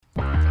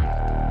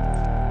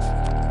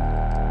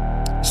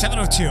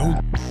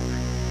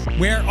7:02.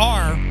 Where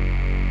are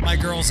my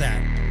girls at?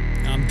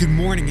 Good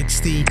morning. It's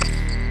the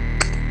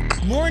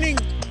morning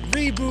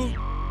reboot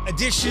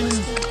edition.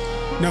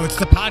 No, it's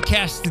the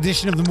podcast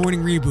edition of the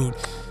morning reboot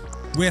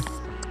with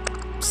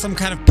some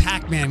kind of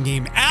Pac-Man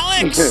game.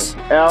 Alex!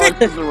 Alex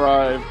has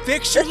arrived.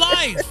 Fix your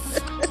life.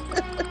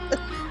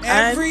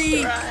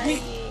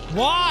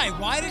 Why?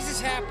 Why does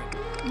this happen?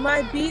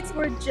 My beats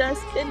were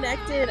just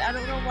connected. I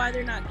don't know why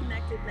they're not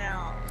connected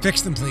now.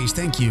 Fix them, please.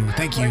 Thank you. I'm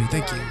working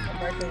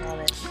on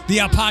it. The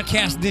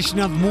podcast edition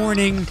of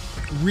Morning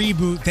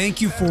Reboot.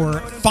 Thank you for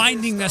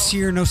finding us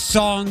here. No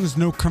songs,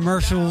 no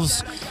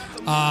commercials.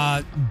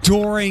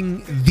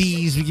 During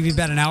these, we give you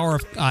about an hour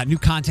of new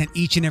content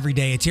each and every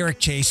day. It's Eric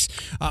Chase.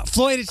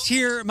 Floyd is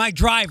here, my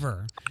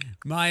driver.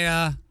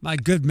 My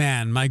good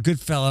man, my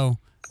good fellow.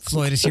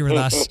 Floyd is here with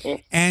us.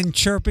 And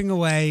chirping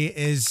away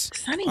is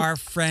our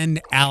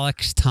friend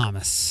Alex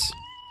Thomas.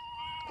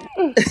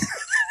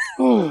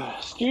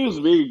 Excuse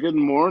me. Good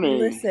morning.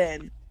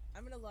 Listen,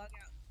 I'm going to log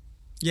out.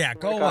 Yeah,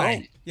 go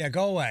away. Yeah,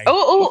 go away.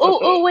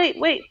 Oh,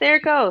 wait. There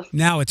it goes.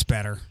 Now it's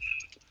better.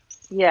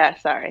 Yeah,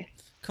 sorry.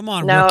 Come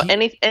on, no,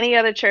 rookie. any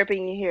other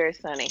chirping you hear is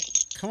Sunny.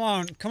 Come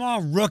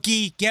on,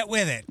 rookie. Get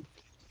with it.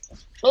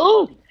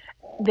 Oh,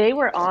 they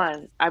were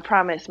on. I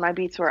promise. My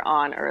beats were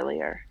on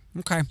earlier.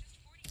 Okay.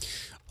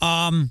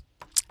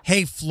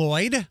 Hey,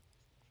 Floyd.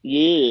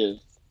 Yes.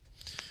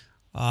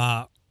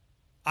 I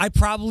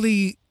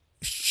probably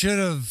should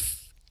have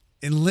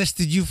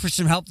enlisted you for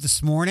some help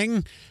this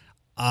morning.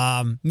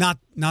 Not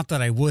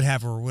that I would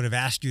have or would have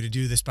asked you to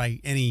do this by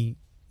any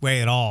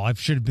way at all. I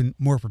should have been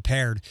more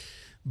prepared.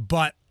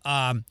 But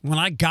when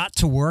I got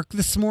to work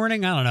this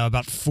morning, I don't know,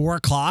 about 4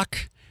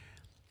 o'clock,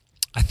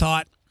 I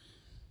thought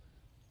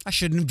I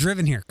shouldn't have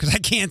driven here because I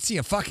can't see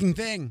a fucking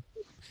thing.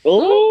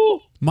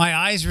 Oh. My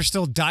eyes are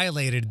still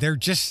dilated. They're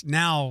just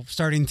now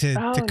starting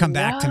to come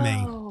back to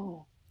me.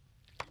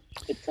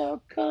 It's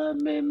all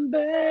coming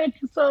back.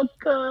 It's all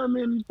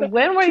coming back.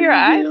 When were your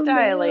eyes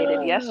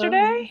dilated?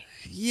 Yesterday?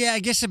 Yeah, I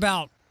guess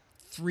about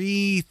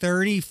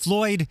 3:30.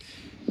 Floyd.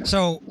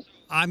 So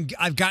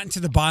I've gotten to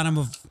the bottom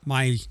of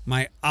my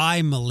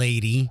eye,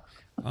 milady,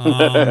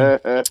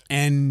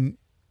 and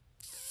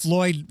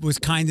Floyd was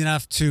kind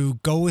enough to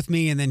go with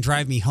me and then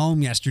drive me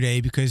home yesterday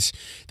because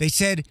they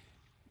said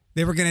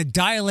they were going to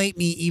dilate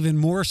me even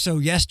more so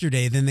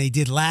yesterday than they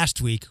did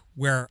last week,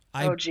 where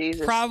I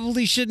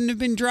probably shouldn't have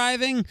been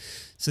driving.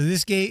 So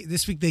this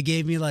week they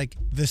gave me like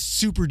the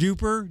super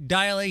duper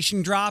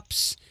dilation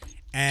drops,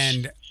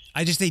 and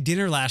I just ate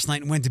dinner last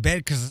night and went to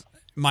bed because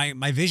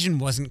my vision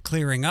wasn't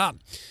clearing up.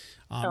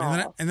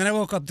 And then I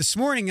woke up this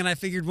morning and I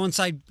figured once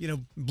I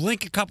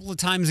blink a couple of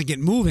times and get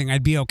moving,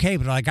 I'd be okay.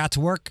 But I got to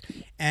work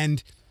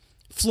and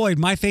Floyd,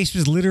 my face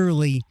was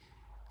literally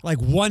like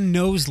one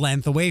nose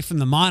length away from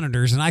the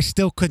monitors, and I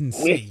still couldn't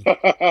see.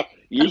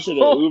 You should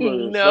have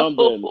Ubered or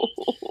something.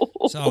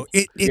 So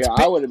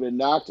I would have been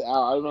knocked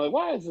out. I'm like,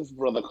 why is this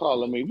brother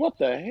calling me? What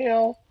the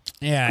hell?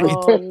 Yeah,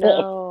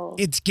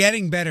 it's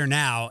getting better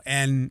now,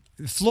 and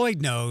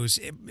Floyd knows.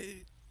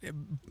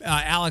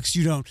 Alex,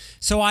 you don't.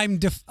 So I'm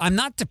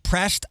not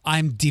depressed.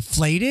 I'm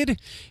deflated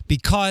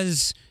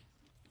because,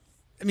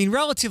 I mean,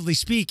 relatively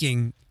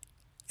speaking,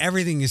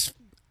 everything is.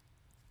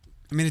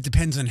 I mean, it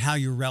depends on how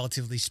you're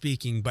relatively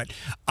speaking, but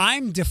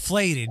I'm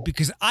deflated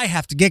because I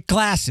have to get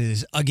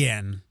glasses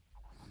again.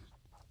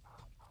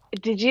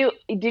 Did you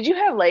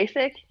have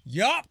LASIK?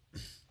 Yup.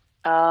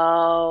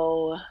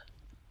 Oh.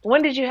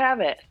 When did you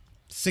have it?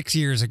 6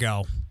 years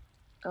ago.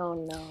 Oh,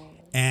 no.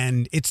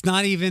 And it's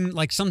not even,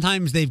 like,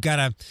 sometimes they've got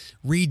to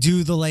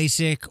redo the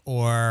LASIK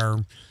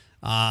or,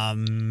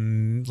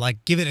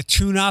 like, give it a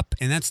tune-up,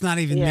 and that's not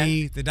even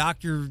me. The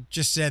doctor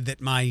just said that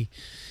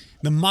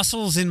the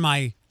muscles in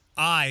my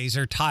eyes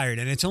are tired,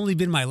 and it's only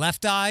been my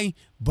left eye,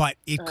 but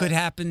it could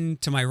happen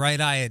to my right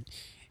eye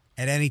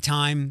at any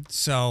time.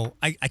 So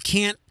I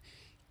can't.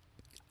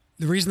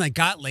 The reason I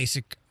got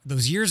LASIK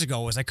those years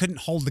ago was I couldn't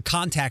hold the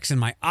contacts in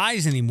my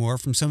eyes anymore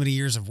from so many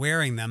years of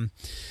wearing them,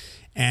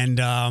 and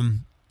I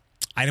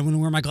didn't want to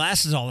wear my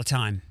glasses all the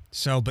time.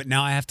 So, but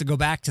now I have to go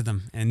back to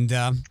them, and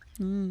well,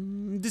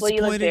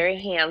 you look very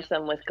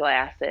handsome with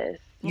glasses.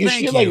 You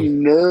should like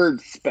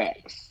nerd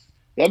specs.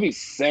 That'd be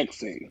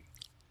sexy.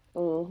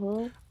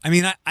 Mm-hmm. I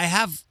mean, I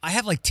have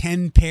like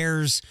 10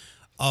 pairs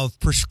of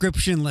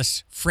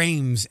prescriptionless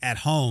frames at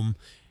home.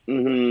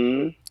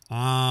 Mm-hmm.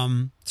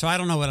 So I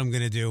don't know what I'm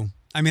gonna do.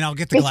 I mean, I'll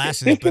get the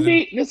glasses. This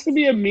could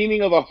be a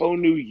meaning of a whole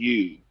new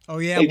you. Oh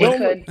yeah. Like, don't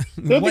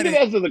think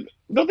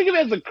of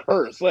it as a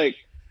curse. Like,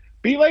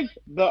 be like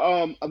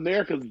the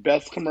America's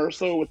Best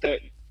commercial with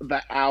the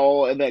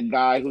owl and that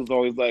guy who's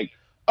always like,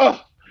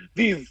 "Oh,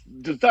 these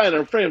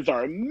designer frames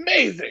are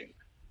amazing."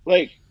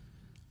 Like,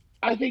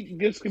 I think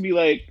this could be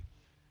like.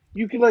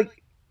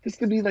 This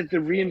could be like the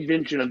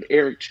reinvention of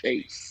Eric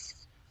Chase.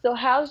 So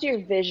how's your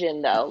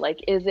vision though? Like,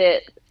 is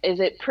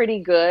it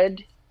pretty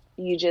good?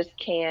 You just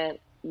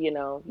can't,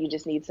 you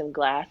just need some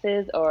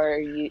glasses, or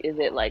is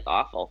it like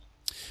awful?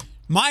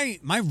 My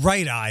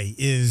right eye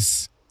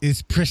is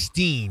is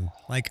pristine.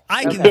 Like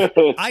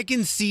I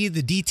can see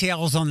the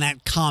details on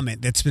that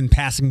comet that's been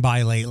passing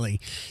by lately.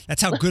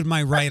 That's how good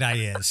my right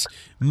eye is.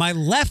 My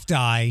left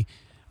eye,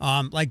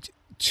 like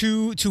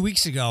two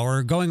weeks ago,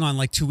 or going on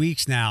like 2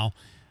 weeks now,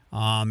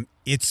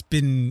 it's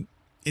been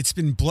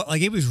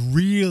like it was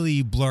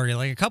really blurry.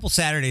 Like a couple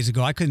Saturdays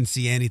ago, I couldn't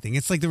see anything.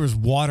 It's like there was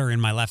water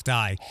in my left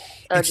eye.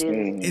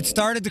 It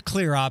started to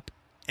clear up,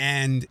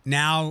 and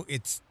now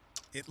it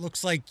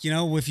looks like, you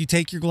know, if you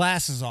take your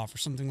glasses off or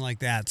something like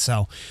that.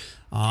 So,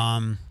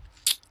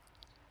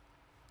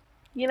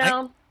 you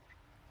know,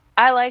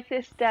 I like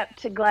this step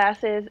to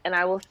glasses, and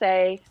I will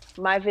say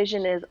my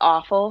vision is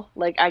awful.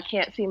 Like, I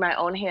can't see my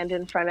own hand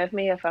in front of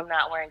me if I'm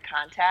not wearing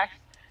contacts.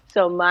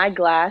 So my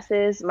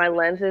glasses, my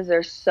lenses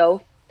are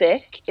so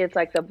thick. It's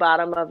like the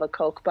bottom of a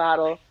Coke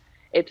bottle.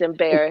 It's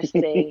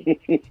embarrassing.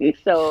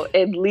 So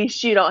at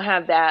least you don't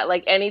have that.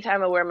 Like,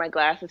 anytime I wear my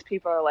glasses,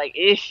 people are like,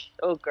 "Ish,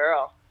 oh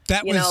girl."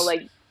 That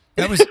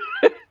was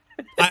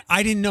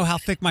I didn't know how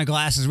thick my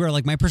glasses were.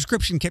 Like, my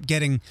prescription kept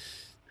getting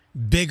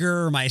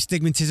bigger. My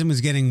astigmatism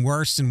was getting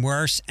worse and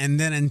worse. And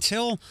then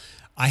until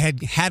I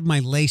had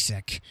my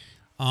LASIK,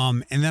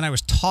 and then I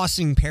was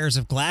tossing pairs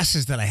of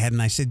glasses that I had,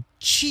 and I said,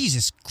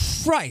 Jesus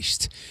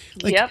Christ.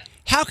 Like,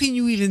 how can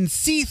you even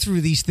see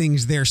through these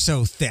things? They're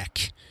so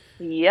thick.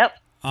 Yep.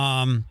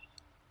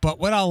 But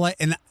what I'll like,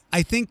 and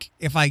I think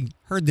if I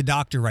heard the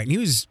doctor right, and he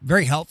was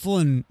very helpful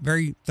and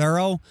very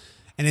thorough,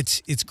 and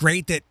it's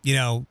great that, you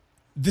know,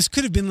 this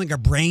could have been like a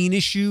brain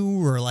issue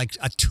or like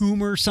a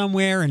tumor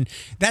somewhere, and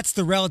that's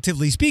the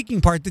relatively speaking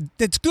part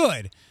that's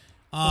good.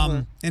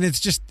 And it's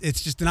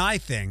just an eye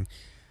thing.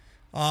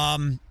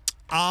 I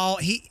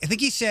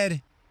think he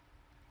said,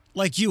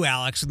 like you,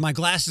 Alex, with my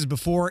glasses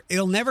before,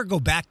 it'll never go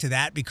back to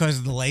that because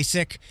of the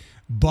LASIK,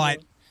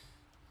 but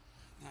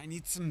I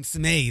need some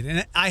aid.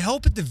 And I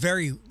hope at the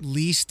very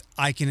least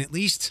I can at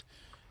least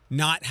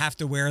not have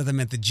to wear them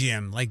at the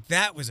gym. Like,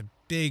 that was a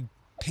big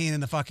pain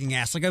in the fucking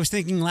ass. Like, I was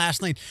thinking last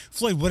night,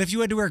 Floyd, what if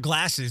you had to wear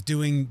glasses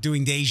doing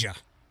Deja?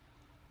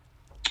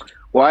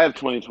 Well, I have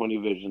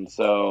 20/20 vision,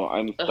 so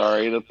I'm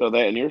sorry to throw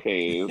that in your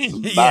face.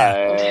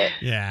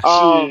 Yeah.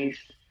 I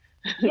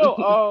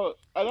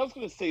was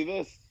going to say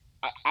this.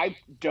 I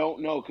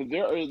don't know, because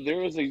there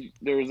is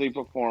a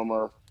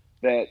performer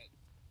that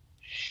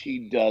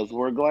she does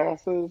wear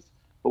glasses,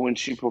 but when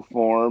she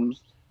performs,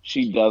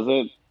 she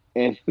doesn't,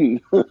 and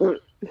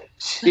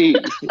she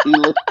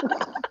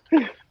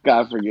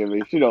God forgive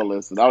me, she don't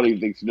listen. I don't even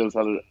think she knows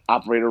how to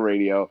operate a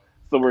radio,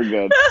 so we're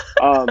good.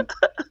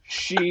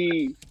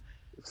 She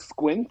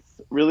squints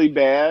really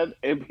bad,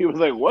 and people's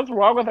like, "What's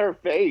wrong with her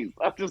face?"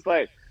 I'm just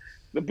like,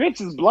 the bitch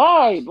is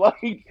blind.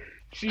 Like,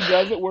 she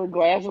doesn't wear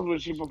glasses when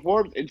she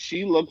performs, and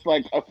she looks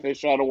like a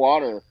fish out of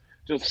water,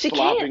 just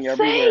flopping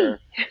everywhere.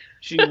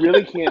 She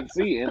really can't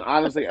see, and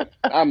honestly,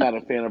 I'm not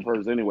a fan of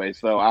hers anyway,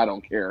 so I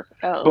don't care.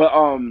 But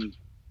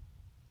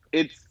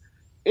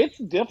it's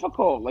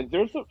difficult. Like,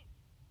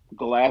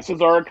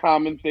 glasses are a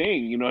common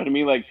thing. You know what I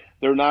mean? Like,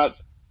 they're not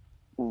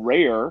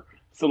rare.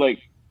 So, like,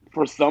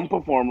 for some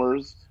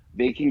performers,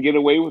 they can get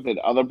away with it.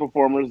 Other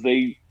performers,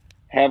 they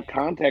have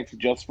contacts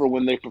just for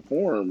when they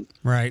perform.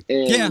 Right.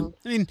 And, yeah.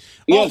 I mean,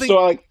 all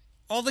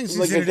things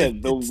like I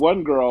said, the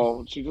one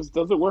girl, she just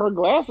doesn't wear her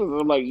glasses.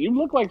 I'm like, you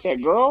look like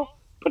that girl.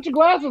 Put your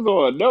glasses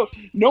on.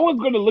 No one's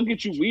going to look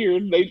at you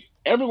weird.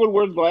 Everyone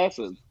wears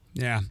glasses.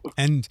 Yeah,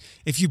 and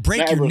if you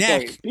break your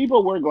neck... Sorry.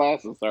 People wear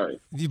glasses,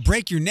 sorry. If you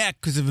break your neck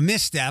because of a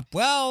misstep,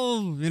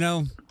 well, you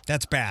know,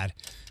 that's bad.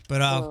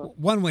 But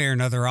one way or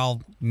another,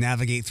 I'll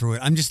navigate through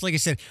it. I'm just, like I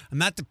said, I'm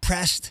not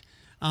depressed.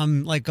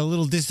 I'm, like, a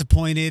little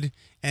disappointed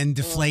and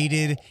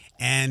deflated.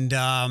 And,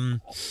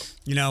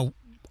 you know,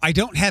 I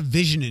don't have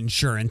vision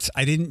insurance.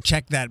 I didn't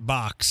check that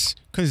box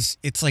because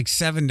it's like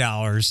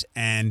 $7,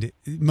 and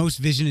most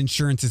vision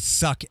insurances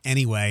suck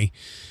anyway.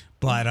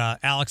 But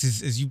Alex,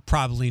 as you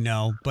probably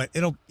know, but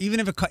even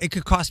if it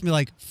could cost me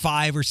like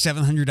 $500 or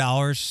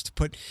 $700 to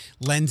put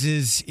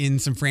lenses in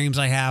some frames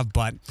I have,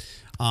 but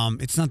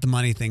it's not the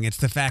money thing. It's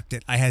the fact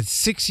that I had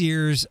 6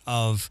 years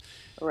of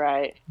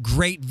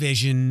great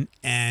vision,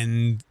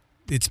 and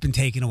it's been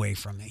taken away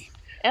from me.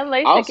 And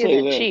LASIK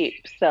isn't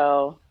cheap,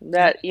 so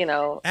that, you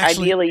know,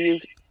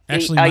 ideally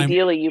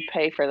you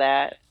pay for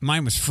that.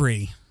 Mine was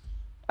free.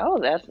 Oh,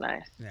 that's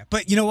nice. Yeah,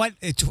 but you know what?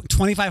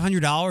 $2,500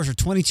 or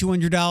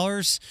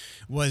 $2,200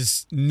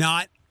 was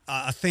not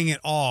a thing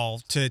at all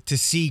to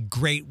see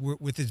great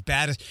with as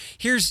bad as.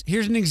 Here's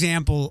an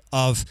example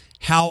of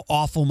how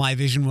awful my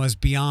vision was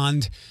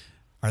beyond.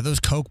 Are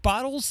those Coke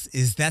bottles?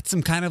 Is that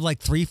some kind of like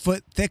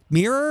 3-foot thick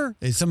mirror?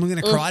 Is someone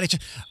going to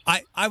karate?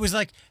 I was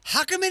like,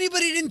 how come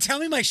anybody didn't tell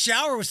me my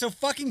shower was so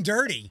fucking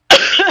dirty?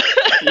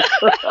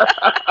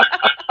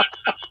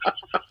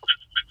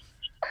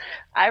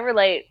 I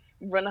relate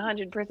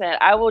 100%.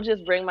 I will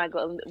just bring my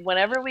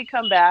whenever we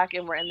come back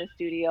and we're in the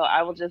studio.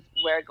 I will just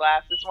wear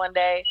glasses one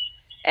day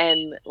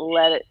and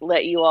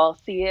let you all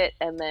see it,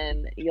 and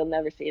then you'll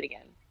never see it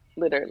again.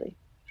 Literally.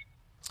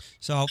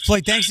 So,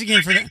 Floyd, thanks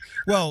again for that.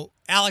 Well,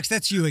 Alex,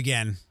 that's you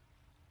again.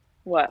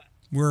 What?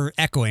 We're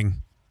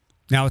echoing.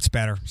 Now it's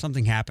better.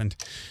 Something happened.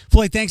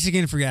 Floyd, thanks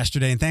again for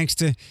yesterday, and thanks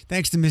to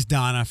Miss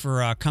Donna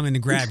for coming to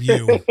grab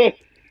you.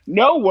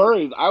 No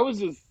worries. I was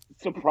just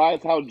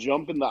surprised how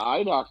jumping the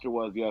eye doctor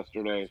was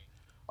yesterday.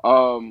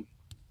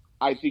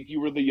 I think you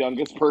were the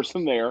youngest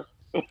person there.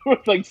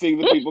 Like seeing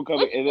the people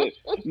coming in it.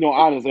 No,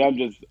 honestly,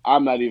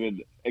 I'm not even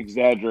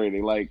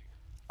exaggerating. Like,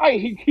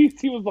 he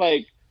was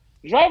like,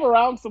 drive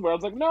around somewhere. I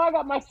was like, no, I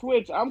got my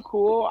Switch. I'm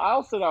cool.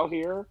 I'll sit out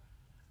here.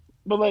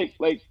 But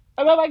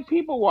and I like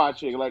people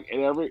watching. Like,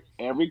 in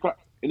every car,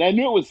 and I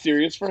knew it was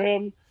serious for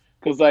him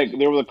because like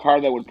there was a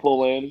car that would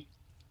pull in,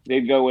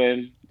 they'd go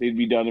in, they'd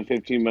be done in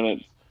 15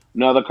 minutes.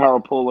 Another car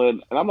would pull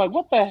in, and I'm like,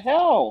 what the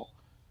hell?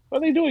 What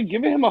are they doing?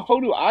 Giving him a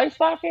Hodu eye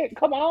socket?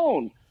 Come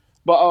on!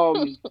 But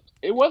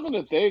it wasn't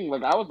a thing.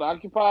 Like I was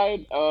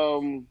occupied.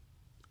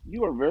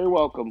 You are very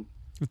welcome.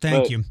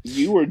 Thank you.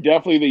 You were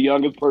definitely the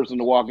youngest person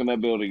to walk in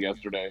that building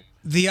yesterday.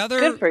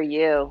 Good for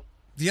you.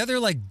 The other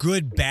like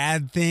good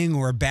bad thing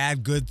or a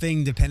bad good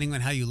thing, depending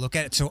on how you look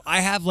at it. So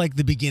I have like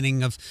the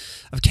beginning of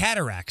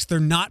cataracts. They're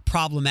not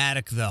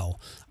problematic though.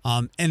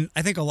 And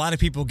I think a lot of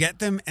people get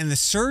them, and the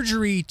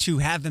surgery to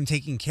have them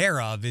taken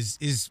care of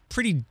is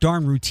pretty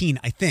darn routine,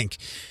 I think.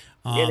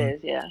 It is,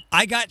 yeah.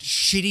 I got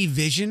shitty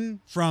vision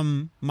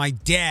from my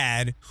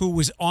dad, who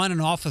was on and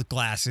off with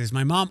glasses.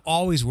 My mom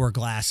always wore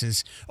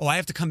glasses. Oh, I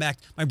have to come back.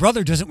 My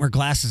brother doesn't wear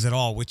glasses at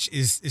all, which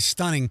is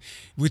stunning.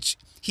 Which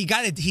he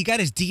got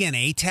his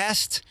DNA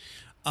test,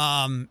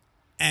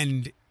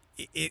 and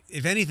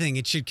if anything,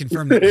 it should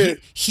confirm that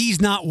he's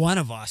not one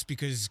of us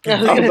because I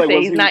was going to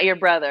say he's not your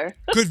brother.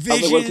 Good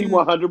vision. Was he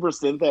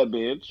 100% that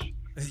bitch?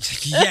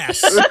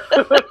 Yes.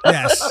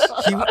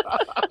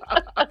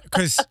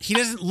 Because he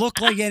doesn't look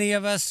like any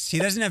of us. He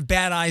doesn't have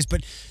bad eyes.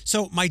 But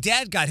so my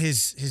dad got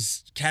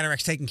his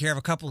cataracts taken care of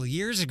a couple of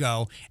years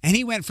ago, and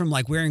he went from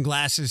like wearing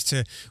glasses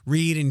to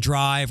read and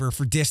drive or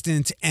for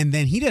distance, and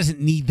then he doesn't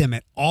need them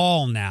at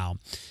all now.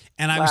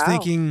 And I was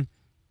thinking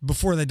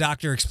before the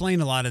doctor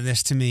explained a lot of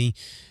this to me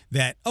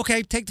that,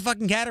 okay, take the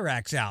fucking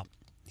cataracts out.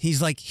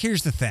 He's like,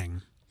 here's the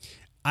thing.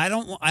 I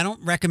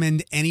don't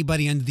recommend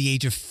anybody under the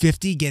age of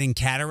 50 getting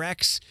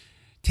cataracts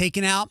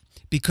taken out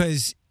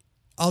because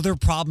other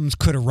problems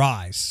could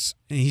arise.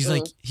 And he's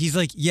like,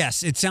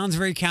 yes, it sounds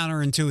very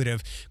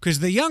counterintuitive because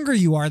the younger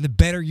you are, the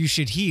better you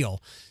should heal.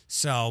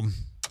 So,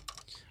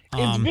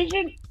 is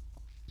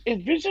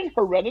vision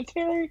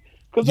hereditary?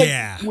 Because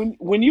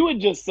when you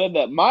had just said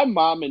that, my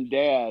mom and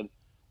dad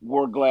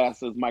wore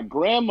glasses, my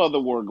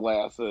grandmother wore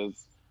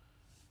glasses,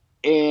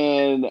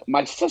 and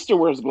my sister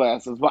wears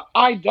glasses, but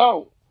I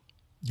don't.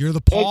 You're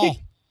the Paul.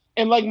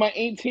 And like my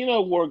Aunt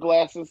Tina wore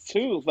glasses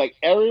too. It's like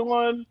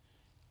everyone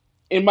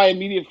in my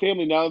immediate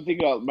family, now I'm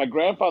thinking about it, my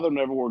grandfather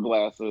never wore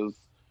glasses.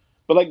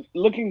 But like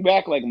looking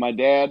back, like my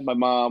dad, my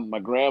mom, my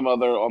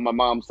grandmother on my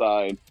mom's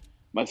side,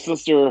 my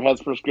sister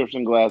has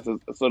prescription glasses,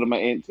 so did my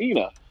Aunt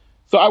Tina.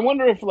 So I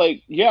wonder if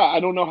I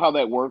don't know how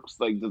that works.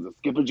 Like, does it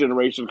skip a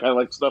generation, kind of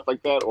like stuff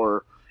like that?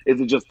 Or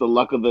is it just the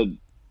luck of the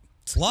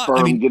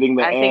sperm getting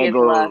the egg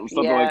or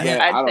something like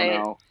that? I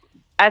don't know.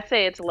 I'd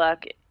say it's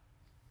luck.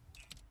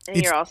 And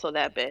you're also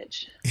that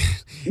bitch.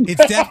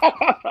 It's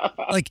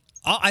like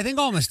I think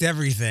almost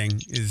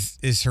everything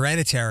is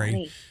hereditary,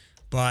 Right.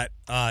 but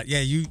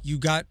you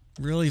got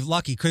really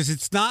lucky because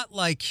it's not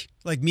like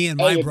me and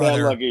my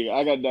brother. Lucky.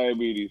 I got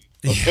diabetes.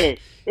 Okay.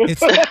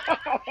 It's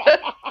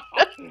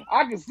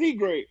I can see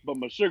great, but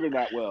my sugar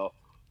not well.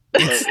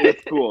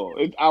 It's cool.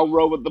 I'll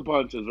roll with the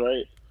punches,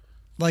 right?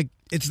 Like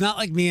it's not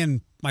like me and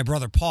my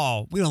brother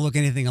Paul. We don't look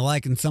anything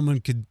alike, and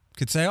someone could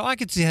say, "Oh, I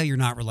could see how you're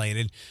not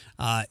related."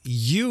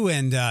 You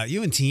and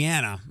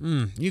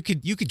Tiana,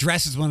 you could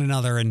dress as one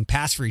another and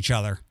pass for each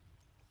other.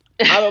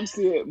 I don't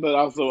see it, but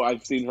also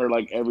I've seen her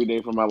like every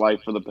day for my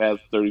life for the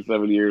past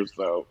 37 years,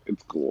 so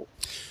it's cool.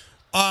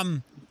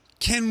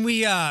 Can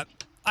we? I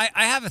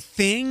have a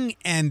thing,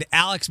 and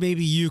Alex,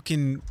 maybe you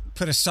can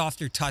put a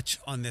softer touch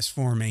on this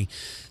for me.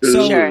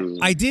 So Sure.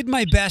 I did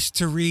my best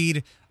to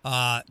read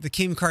the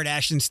Kim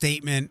Kardashian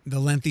statement, the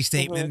lengthy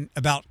statement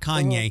about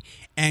Kanye,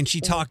 and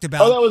she talked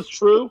about. Oh, that was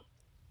true?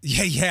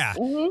 Yeah.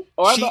 Mm-hmm.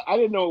 Oh, I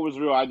didn't know it was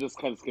real. I just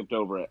kind of skipped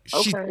over it.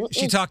 Okay.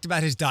 She talked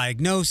about his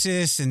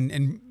diagnosis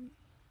and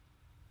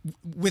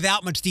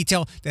without much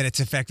detail that it's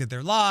affected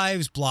their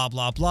lives, blah,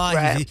 blah, blah.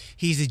 Right.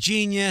 He's a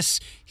genius.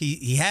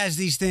 He has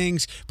these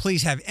things.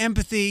 Please have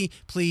empathy.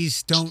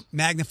 Please don't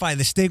magnify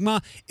the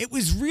stigma. It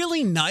was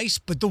really nice,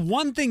 but the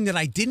one thing that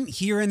I didn't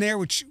hear in there,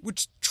 which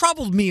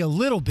troubled me a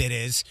little bit,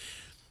 is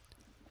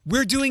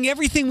we're doing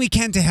everything we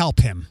can to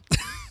help him.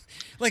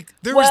 Like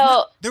there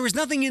was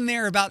nothing in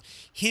there about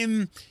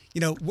him,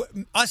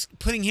 us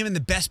putting him in the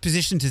best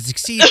position to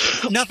succeed.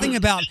 Nothing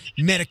about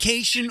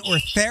medication or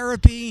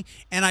therapy,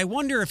 and I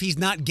wonder if he's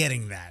not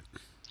getting that.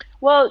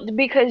 Well,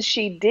 because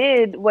she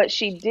didn't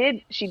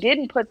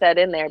put that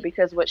in there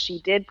because what she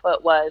did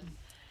put was,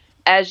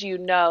 as you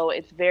know,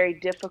 it's very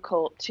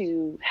difficult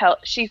to help.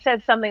 She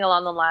said something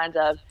along the lines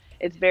of,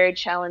 it's very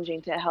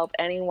challenging to help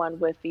anyone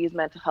with these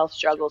mental health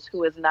struggles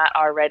who is not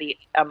already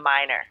a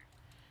minor.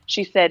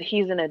 She said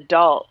he's an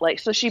adult.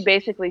 So she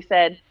basically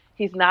said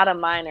he's not a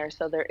minor,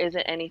 so there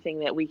isn't anything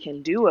that we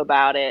can do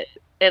about it.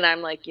 And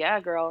I'm like, yeah,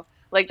 girl.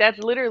 Like, that's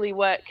literally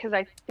what, because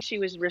I think she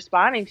was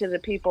responding to the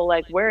people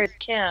like, where is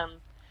Kim?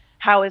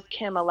 How is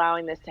Kim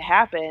allowing this to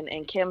happen?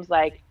 And Kim's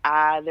like,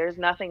 there's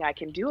nothing I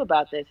can do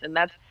about this. And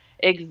that's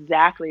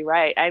exactly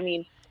right. I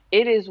mean,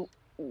 it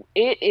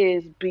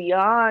is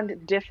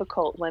beyond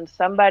difficult when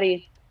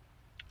somebody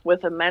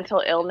with a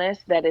mental illness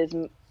that is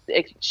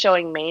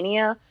showing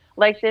mania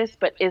like this,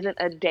 but isn't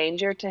a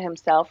danger to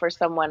himself or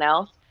someone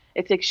else.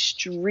 It's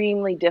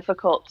extremely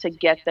difficult to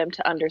get them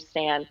to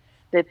understand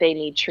that they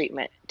need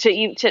treatment.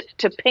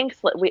 To pink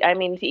slip,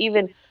 to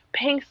even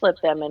pink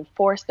slip them and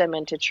force them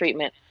into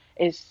treatment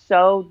is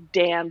so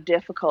damn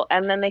difficult,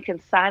 and then they can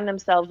sign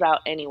themselves out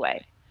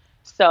anyway.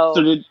 So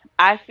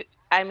I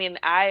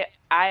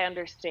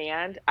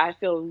understand. I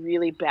feel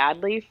really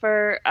badly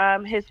for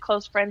his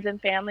close friends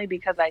and family,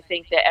 because I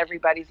think that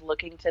everybody's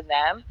looking to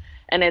them,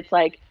 and it's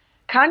like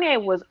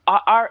Kanye was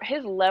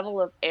his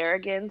level of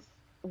arrogance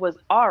was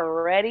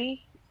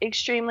already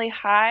extremely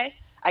high.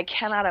 I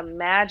cannot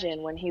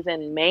imagine when he's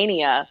in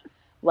mania,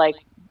 like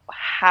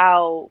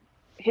how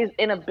his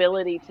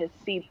inability to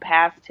see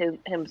past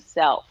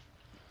himself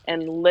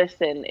and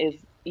listen is,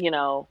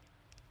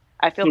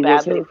 I feel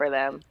badly for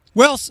them.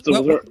 Well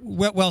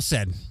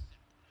said.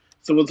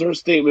 So was her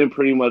statement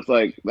pretty much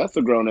like, that's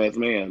a grown ass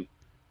man?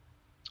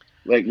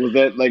 Like, was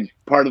that like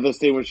part of the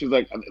statement? She's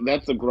like,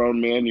 that's a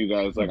grown man, you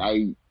guys. Like,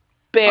 I'm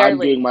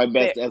doing my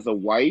best as a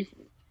wife.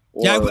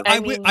 Yeah,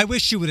 I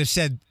wish she would have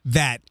said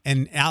that.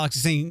 And Alex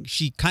is saying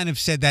she kind of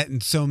said that in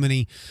so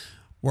many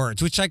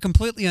words, which I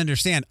completely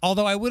understand.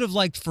 Although I would have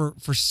liked for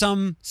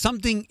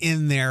something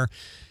in there,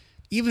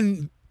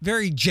 even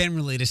very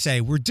generally, to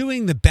say we're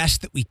doing the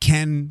best that we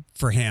can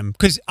for him.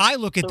 Because I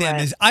look at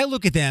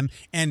them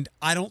and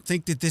I don't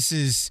think that this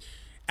is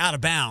out of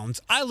bounds.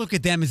 I look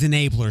at them as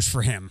enablers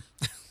for him.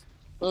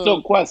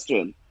 So,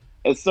 question: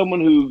 as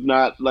someone who's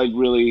not like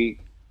really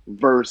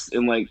versed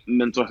in like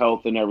mental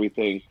health and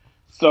everything.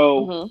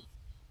 So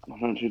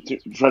I'm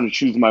trying to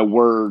choose my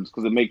words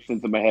because it makes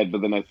sense in my head,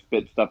 but then I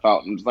spit stuff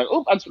out and I'm just like,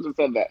 oh, I should have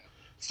said that.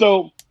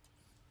 So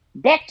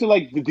back to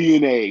like the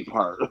DNA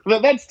part.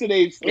 That's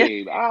today's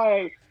theme.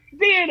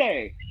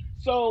 DNA.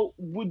 So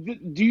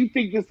do you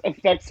think this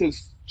affects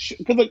his?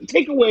 Because like,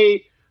 take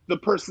away the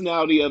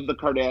personality of the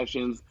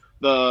Kardashians,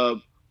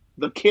 the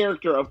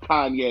character of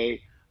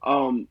Kanye.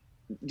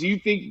 Do you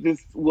think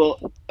this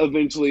will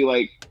eventually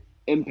like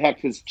impact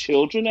his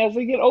children as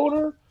they get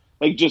older?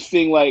 Like just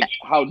seeing like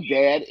how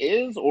dad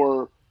is,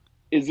 or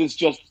is this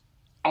just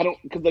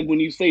because like when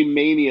you say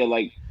mania,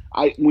 like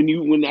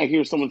when I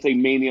hear someone say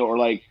mania or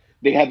like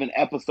they have an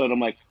episode, I'm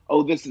like,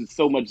 oh, this is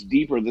so much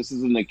deeper. This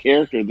isn't a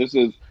character. This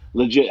is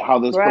legit how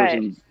this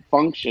person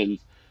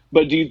functions.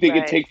 But do you think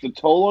it takes a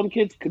toll on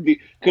kids? Could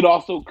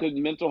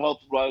mental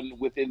health run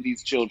within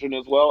these children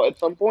as well at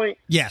some point?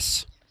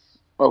 Yes.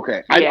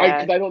 Okay.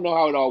 Yeah. I don't know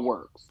how it all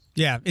works.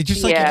 Yeah, it's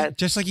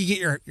just like you get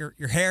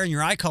your hair and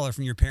your eye color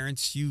from your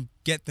parents, you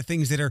get the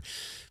things that are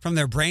from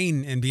their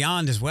brain and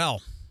beyond as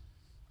well.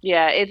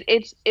 Yeah,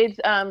 it's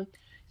so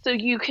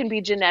you can be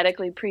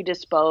genetically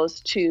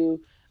predisposed to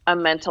a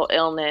mental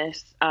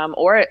illness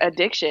or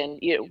addiction,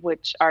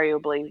 which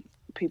arguably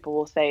people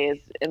will say is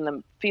in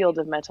the field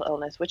of mental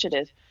illness, which it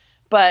is.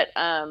 But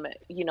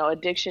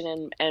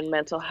addiction and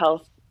mental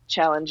health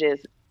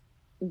challenges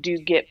do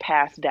get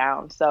passed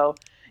down. So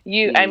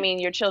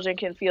your children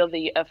can feel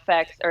the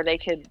effects, or they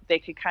could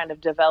kind of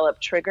develop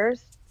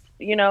triggers,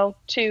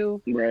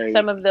 to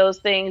some of those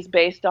things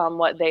based on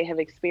what they have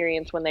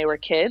experienced when they were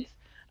kids.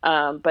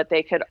 But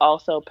they could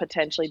also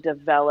potentially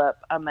develop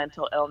a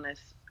mental illness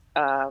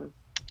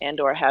and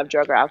or have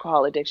drug or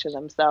alcohol addiction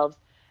themselves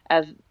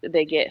as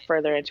they get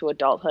further into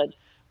adulthood.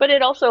 But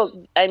it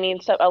also,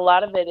 so a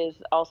lot of it is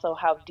also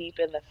how deep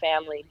in the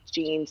family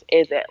genes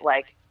is it?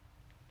 Like,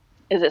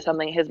 is it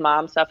something his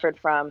mom suffered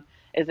from?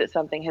 Is it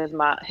something his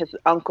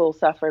uncle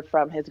suffered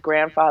from, his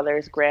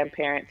grandfather's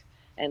grandparents,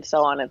 and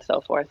so on and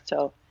so forth?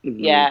 So, they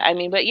and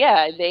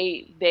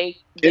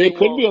it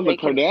could be on the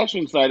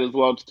Kardashian side as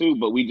well too,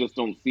 but we just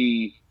don't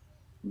see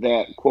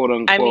that quote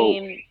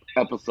unquote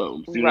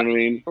episodes. You know what I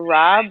mean?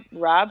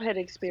 Rob had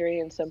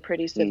experienced some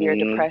pretty severe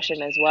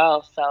depression as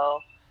well.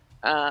 So,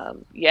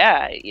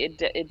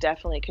 it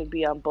definitely could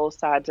be on both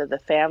sides of the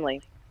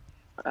family.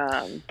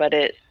 But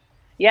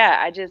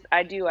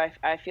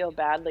I feel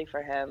badly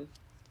for him.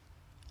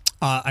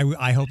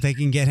 I hope they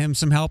can get him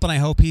some help, and I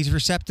hope he's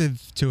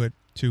receptive to it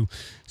to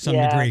some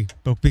degree.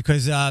 But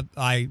because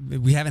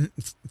we haven't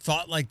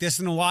thought like this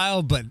in a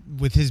while, but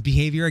with his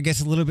behavior, I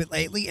guess a little bit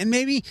lately, and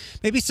maybe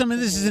some of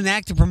this is an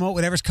act to promote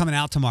whatever's coming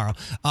out tomorrow.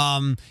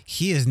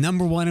 He is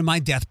number one in my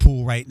death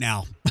pool right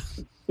now.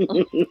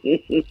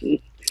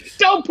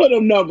 Don't put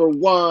him number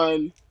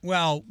one.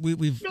 Well,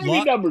 we've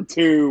maybe number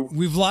two.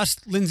 We've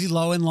lost Lindsay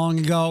Lohan long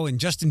ago, and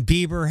Justin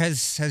Bieber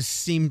has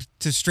seemed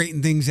to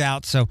straighten things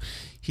out. So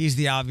he's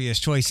the obvious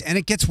choice. And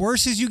it gets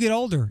worse as you get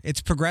older.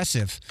 It's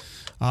progressive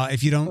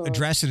if you don't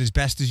address it as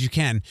best as you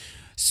can.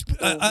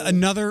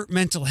 Another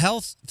mental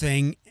health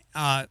thing,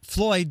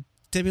 Floyd,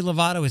 Demi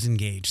Lovato is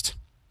engaged.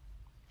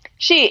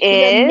 She That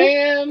is.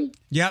 man.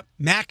 Yep,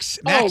 Max.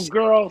 Oh,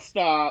 girl,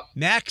 stop.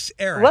 Max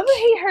Eric. Wasn't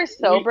he her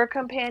sober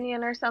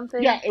companion or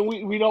something? Yeah, and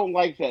we don't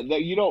like that.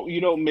 That you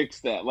don't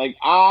mix that. Like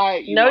No,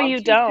 I'm you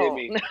Team don't.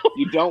 Demi.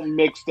 You don't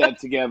mix that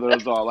together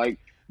at all. Like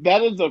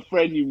that is a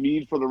friend you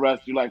need for the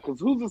rest of your life. Because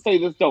who's to say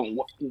this don't?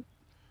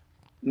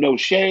 No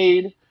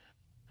shade.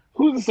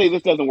 Who's to say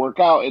this doesn't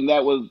work out?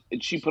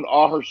 And she put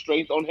all her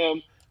strength on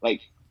him. Like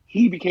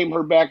he became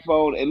her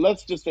backbone. And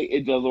let's just say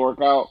it doesn't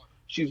work out.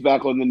 She's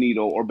back on the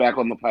needle or back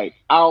on the pipe.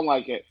 I don't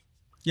like it.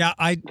 Yeah,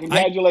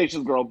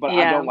 Congratulations, girl, but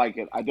Yeah. I don't like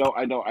it. I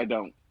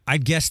don't. I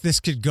guess this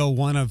could go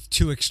one of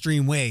two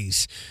extreme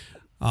ways.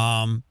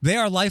 They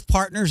are life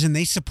partners and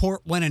they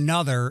support one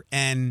another,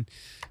 and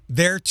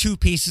they're two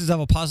pieces of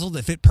a puzzle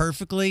that fit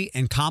perfectly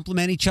and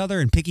complement each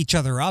other and pick each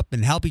other up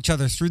and help each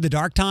other through the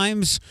dark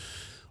times.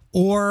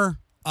 Or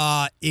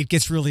it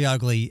gets really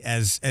ugly,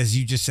 as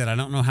you just said. I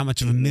don't know how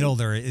much of a middle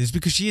there is,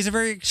 because she is a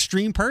very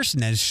extreme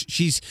person, as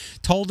she's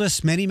told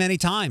us many, many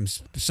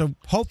times. So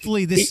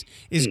hopefully this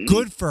is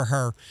good for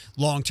her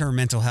long-term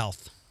mental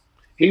health.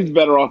 He's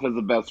better off as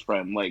a best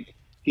friend. Like,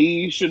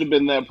 he should have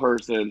been that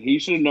person. He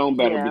should have known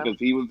better because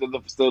he was in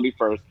the facility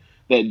first.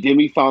 That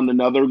Demi found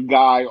another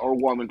guy or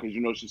woman,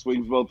 because she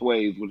swings both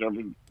ways,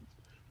 whichever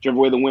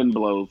way the wind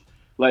blows.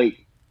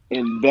 Like,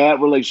 and that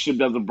relationship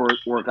doesn't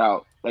work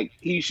out. Like,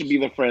 he should be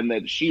the friend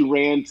that she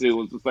ran to.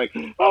 Was just like,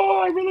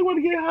 oh, I really want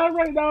to get high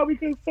right now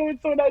because so and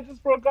so and I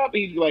just broke up. And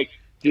he'd be like,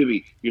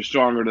 Demi, you're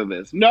stronger than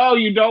this. No,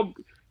 you don't.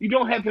 You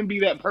don't have him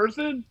be that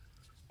person.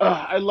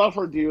 I love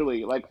her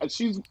dearly. Like,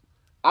 she's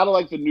out of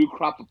like the new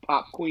crop of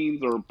pop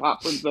queens or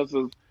pop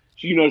princesses.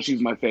 She's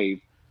my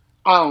fave.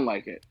 I don't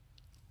like it.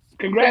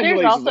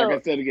 Congratulations, like I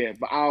said again,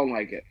 but I don't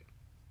like it.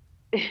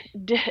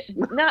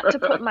 Not to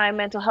put my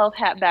mental health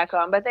hat back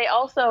on, but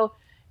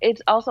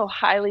it's also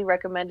highly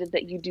recommended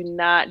that you do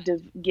not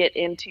get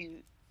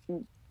into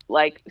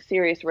like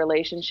serious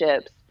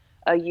relationships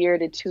a year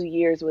to 2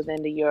 years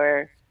within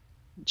your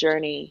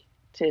journey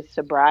to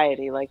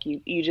sobriety. Like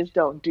you just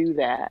don't do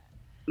that.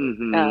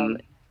 Mm-hmm.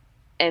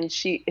 And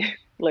she,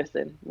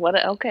 listen,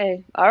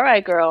 okay, all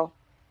right, girl.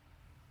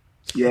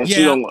 Yeah,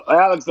 she don't.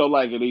 Alex don't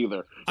like it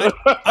either.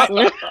 I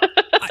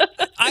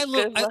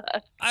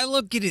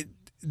look at it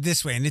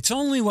this way, and it's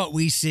only what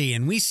we see,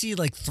 and we see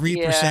like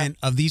 3%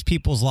 of these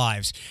people's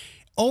lives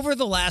over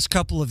the last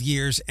couple of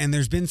years, and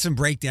there's been some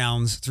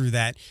breakdowns through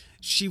that.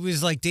 She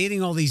was like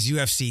dating all these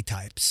UFC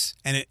types,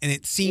 and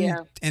it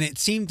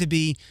seemed to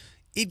be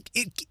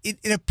it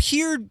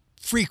appeared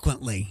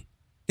frequently.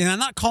 And I'm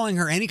not calling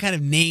her any kind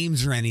of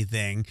names or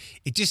anything.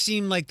 It just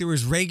seemed like there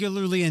was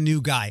regularly a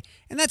new guy.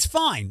 And that's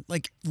fine.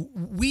 Like,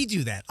 we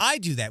do that. I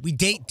do that. We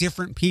date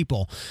different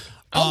people.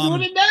 I'm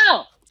doing it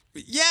now.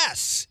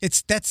 Yes.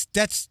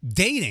 That's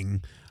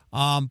dating.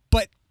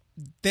 But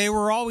they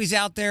were always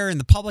out there in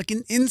the public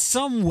in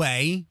some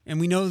way.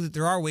 And we know that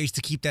there are ways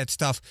to keep that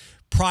stuff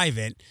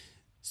private.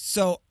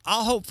 So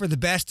I'll hope for the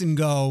best and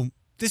go,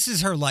 this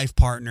is her life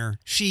partner.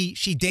 She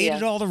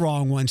dated all the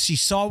wrong ones. She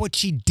saw what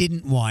she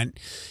didn't want.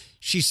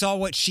 She saw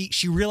what she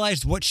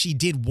realized what she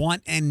did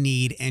want and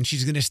need, and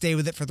she's going to stay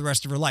with it for the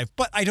rest of her life.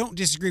 But I don't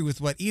disagree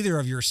with what either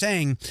of you are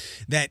saying,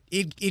 that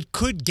it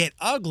could get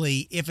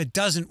ugly if it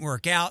doesn't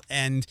work out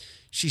and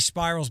she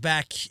spirals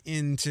back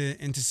into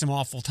some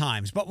awful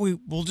times. But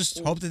we'll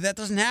just hope that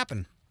doesn't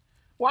happen.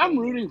 Well, I'm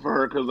rooting for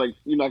her because,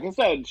 like I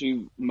said,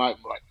 she's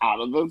out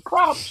of the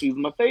crop. She's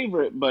my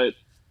favorite. But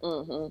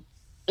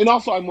and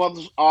also, I'm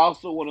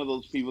also one of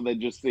those people that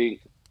just think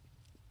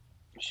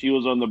she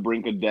was on the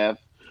brink of death.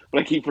 But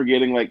I keep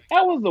forgetting, that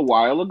was a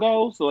while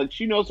ago. So,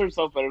 she knows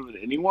herself better than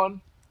anyone.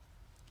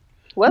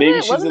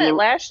 Wasn't it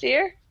last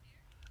year?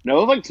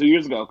 No, it was 2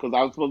 years ago because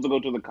I was supposed to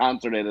go to the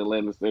concert at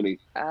Atlantic City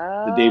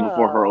the day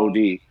before her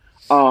OD.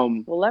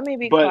 Well, let me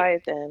be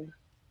quiet then.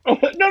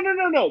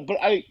 No. But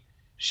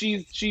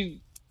she's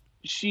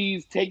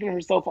taken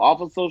herself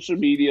off of social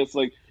media.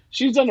 So,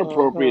 she's done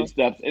appropriate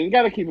steps. And you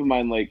got to keep in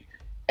mind,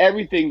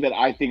 everything that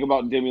I think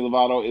about Demi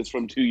Lovato is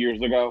from 2 years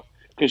ago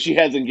because she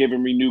hasn't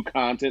given me new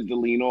content to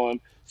lean on.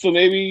 So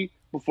maybe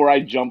before I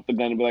jump the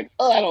gun and be like,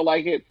 oh, I don't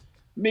like it,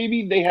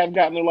 maybe they have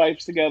gotten their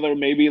lives together.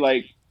 Maybe,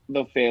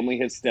 the family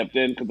has stepped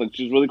in because,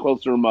 she's really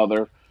close to her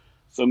mother.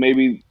 So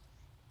maybe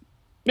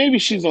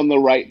she's on the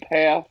right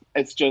path.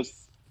 It's just,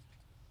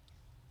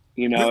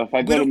 if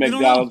I go to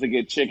McDonald's to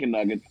get chicken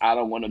nuggets, I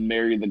don't want to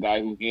marry the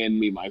guy who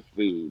handed me my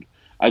food.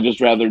 I'd just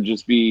rather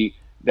just be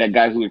that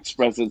guy who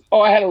expresses,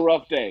 oh, I had a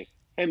rough day.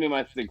 Hand me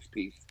my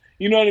 6-piece.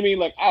 You know what I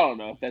mean? I don't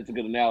know if that's a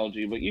good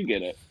analogy, but you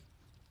get it.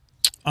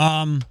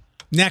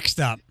 Next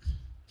up,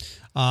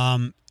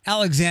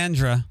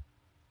 Alexandra.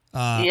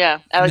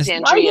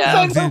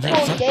 Alexandria.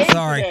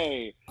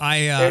 Sorry,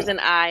 there's an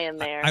I in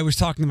there. I was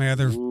talking to my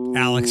other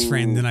Alex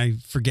friend, and I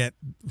forget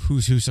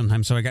who's who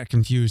sometimes, so I got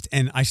confused,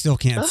 and I still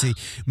can't see.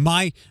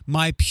 My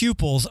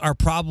pupils are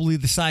probably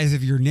the size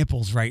of your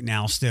nipples right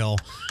now, still.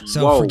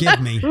 So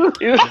forgive me.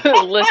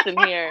 Listen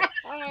here,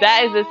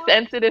 that is a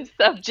sensitive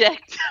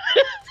subject.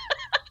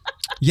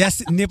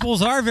 Yes,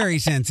 nipples are very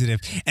sensitive,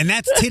 and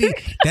that's titty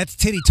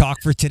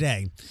talk for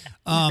today.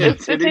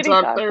 It's Titty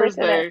Talk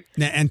Thursday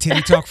and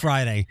Titty Talk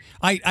Friday.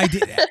 I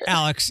did,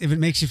 Alex. If it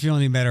makes you feel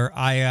any better,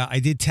 I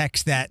did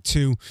text that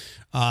to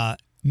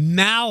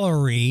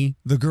Mallory,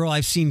 the girl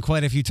I've seen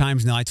quite a few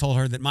times now. I told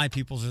her that my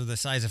pupils are the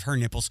size of her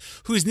nipples,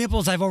 whose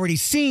nipples I've already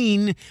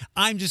seen.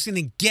 I'm just going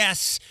to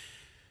guess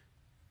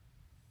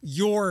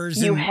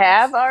yours. You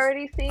have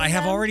already seen them? I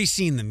have already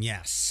seen them,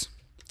 yes.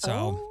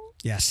 So,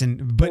 yes.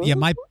 But yeah,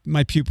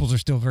 my pupils are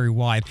still very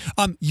wide.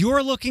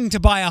 You're looking to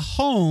buy a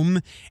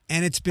home,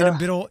 and it's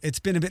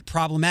been a bit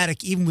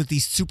problematic, even with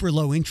these super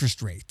low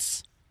interest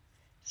rates.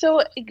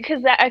 So,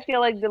 because I feel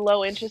like the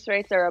low interest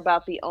rates are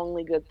about the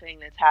only good thing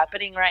that's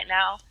happening right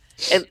now.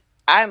 And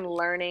I'm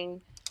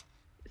learning.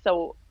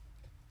 So,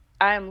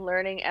 I'm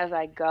learning as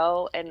I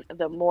go. And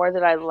the more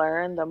that I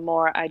learn, the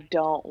more I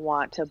don't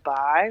want to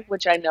buy,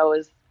 which I know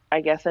is,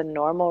 I guess, a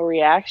normal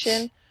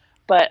reaction.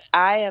 But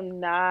I am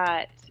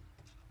not.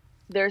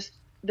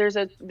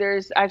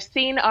 I've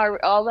seen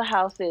all the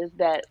houses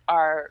that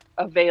are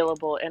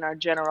available in our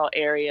general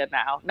area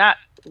now. Not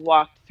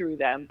walked through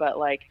them, but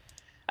like,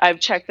 I've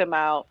checked them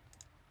out,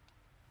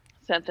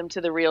 sent them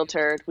to the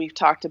realtor. We've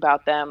talked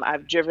about them.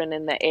 I've driven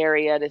in the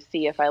area to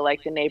see if I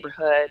like the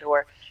neighborhood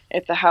or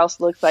if the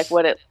house looks like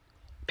what it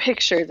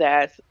pictures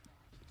as,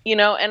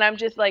 and I'm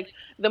just like,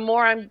 the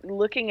more I'm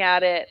looking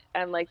at it,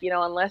 I'm like,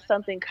 unless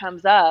something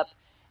comes up,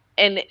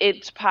 and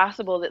it's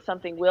possible that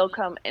something will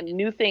come and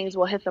new things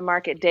will hit the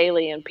market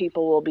daily and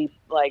people will be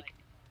like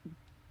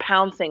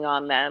pouncing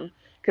on them.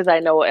 Because I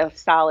know a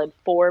solid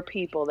 4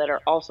 people that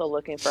are also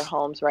looking for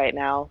homes right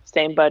now,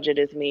 same budget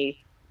as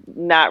me,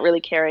 not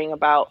really caring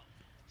about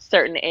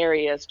certain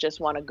areas, just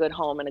want a good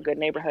home in a good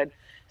neighborhood.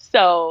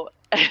 So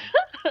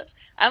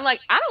I'm like,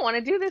 I don't want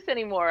to do this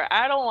anymore.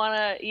 I don't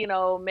want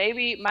to,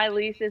 maybe my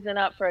lease isn't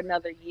up for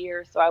another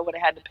year, so I would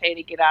have had to pay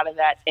to get out of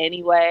that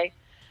anyway.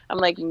 I'm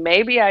like,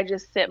 maybe I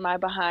just sit my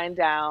behind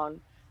down,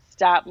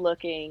 stop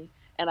looking,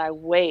 and I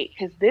wait.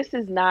 Because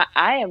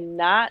I am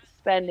not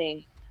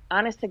spending.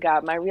 Honest to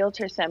God, my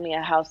realtor sent me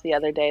a house the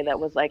other day that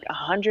was like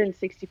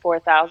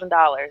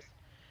 $164,000,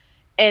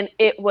 and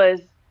it was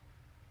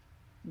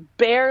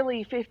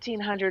barely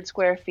 1,500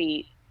 square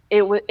feet.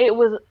 It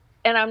was,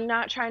 and I'm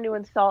not trying to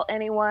insult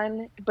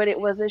anyone, but it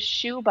was a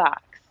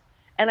shoebox,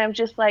 and I'm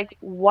just like,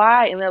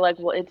 why? And they're like,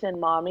 well, it's in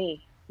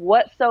Maumee.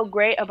 What's so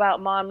great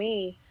about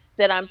Maumee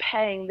that I'm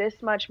paying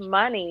this much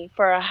money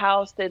for a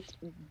house that's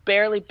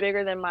barely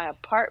bigger than my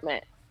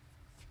apartment?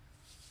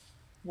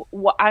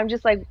 I'm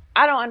just like,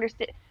 I don't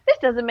understand. This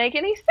doesn't make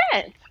any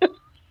sense.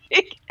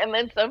 And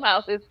then some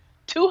houses,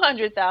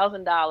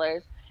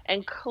 $200,000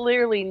 and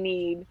clearly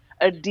need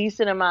a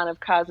decent amount of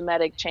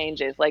cosmetic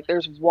changes. Like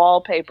there's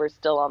wallpaper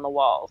still on the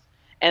walls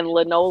and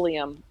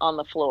linoleum on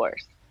the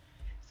floors.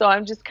 So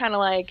I'm just kind of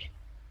like,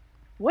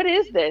 what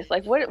is this?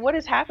 Like, what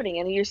is happening?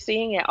 And you're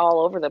seeing it all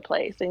over the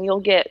place. And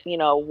you'll get,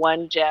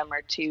 one gem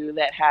or two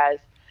that has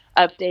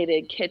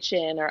updated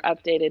kitchen or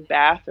updated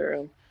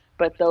bathroom.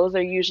 But those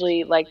are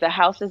usually, like, the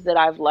houses that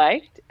I've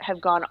liked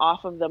have gone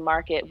off of the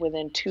market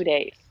within 2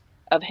 days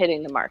of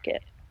hitting the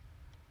market.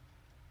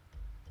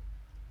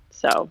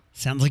 So.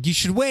 Sounds like you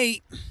should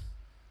wait.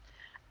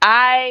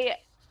 Yes.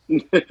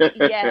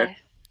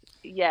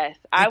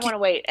 I want to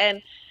wait.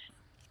 And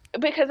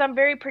because I'm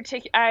very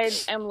particular, I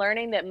am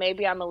learning that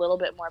maybe I'm a little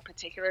bit more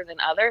particular than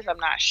others. I'm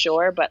not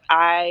sure, but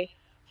I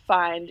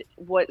find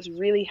what's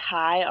really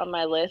high on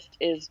my list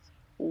is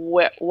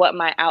what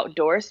my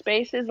outdoor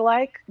space is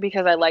like,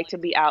 because I like to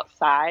be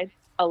outside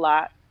a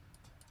lot.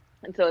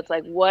 And so it's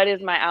like, what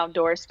is my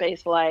outdoor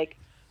space like?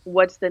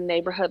 What's the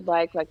neighborhood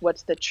like? Like,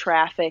 what's the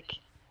traffic?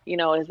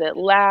 Is it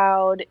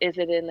loud? Is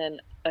it in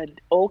an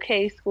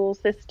okay school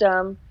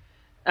system?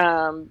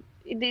 And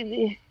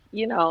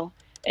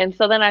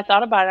so then I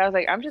thought about it. I was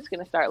like, I'm just going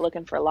to start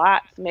looking for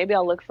lots. Maybe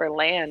I'll look for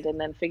land and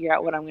then figure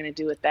out what I'm going to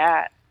do with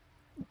that.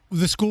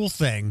 The school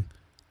thing,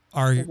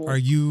 are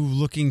you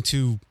looking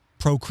to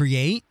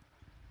procreate?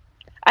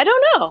 I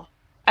don't know.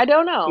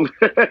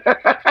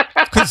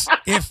 Because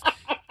if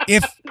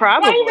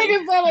probably. Why do you make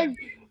it sound like,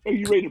 are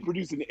you ready to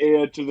produce an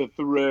heir to the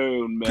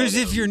throne, man? Because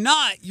if you're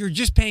not, you're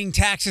just paying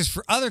taxes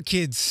for other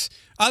people's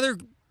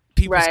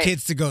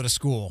kids to go to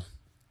school.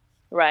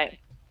 Right.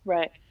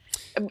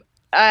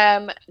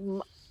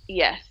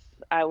 Yes,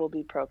 I will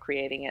be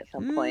procreating at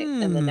some point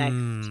in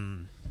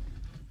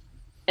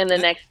the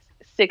next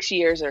 6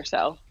 years or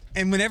so.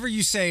 And whenever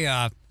you say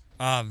you're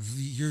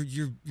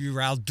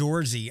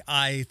outdoorsy,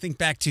 I think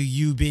back to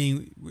you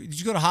being. Did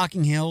you go to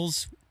Hocking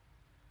Hills?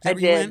 I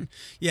did.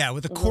 Yeah,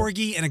 with a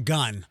corgi and a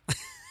gun.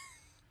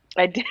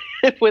 I did,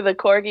 with a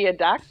corgi, a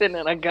dachshund,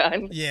 and a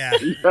gun. Yeah.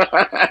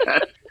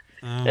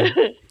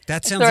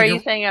 That sounds. So are you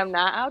saying I'm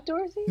not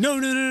outdoorsy?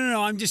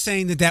 No. I'm just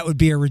saying that would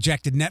be a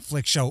rejected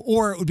Netflix show,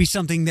 or it would be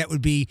something that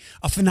would be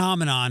a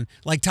phenomenon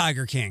like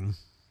Tiger King.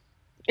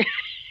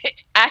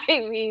 I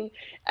mean,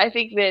 I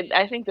think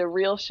the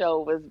real show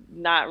was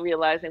not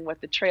realizing what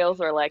the trails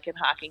were like in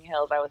Hocking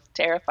Hills. I was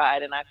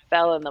terrified, and I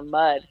fell in the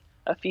mud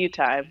a few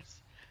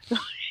times.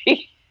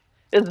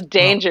 It's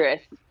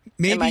dangerous.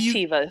 and my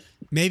Tevas.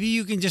 Maybe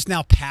you can just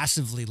now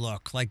passively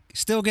look, like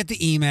still get the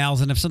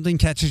emails, and if something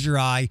catches your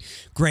eye,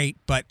 great,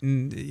 but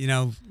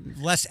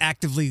less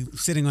actively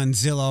sitting on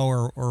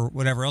Zillow or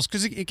whatever else,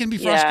 because it can be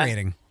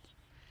frustrating. Yeah.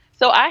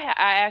 So I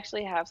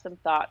actually have some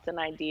thoughts and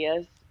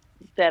ideas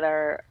that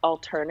are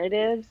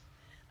alternatives.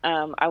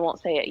 I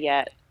won't say it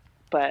yet,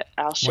 but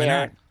I'll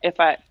share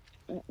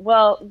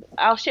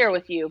I'll share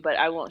with you, but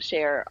I won't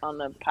share on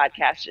the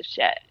podcast just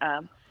yet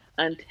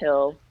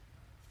until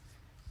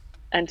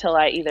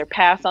I either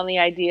pass on the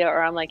idea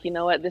or I'm like, you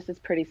know what, this is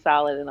pretty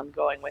solid and I'm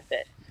going with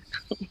it.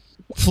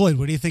 Floyd,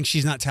 what do you think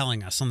she's not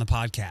telling us on the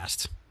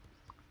podcast?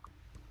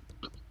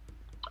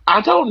 I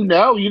don't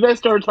know. You guys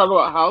started talking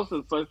about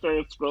houses, so I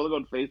started scrolling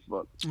on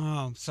Facebook.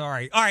 Oh,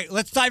 sorry. All right,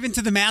 let's dive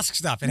into the mask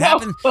stuff.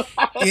 Happened.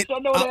 I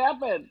don't know what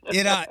happened.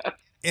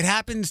 It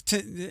happens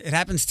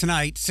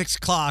tonight,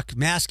 6:00.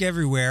 Mask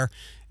everywhere,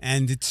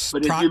 and it's.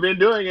 But if you've been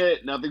doing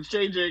it, nothing's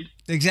changing.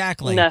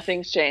 Exactly.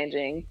 Nothing's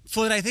changing.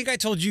 Floyd, I think I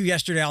told you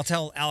yesterday. I'll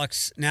tell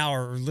Alex now,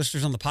 or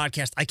listeners on the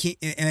podcast. I can't,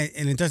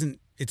 and it doesn't.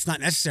 It's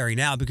not necessary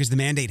now because the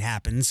mandate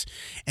happens.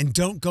 And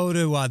don't go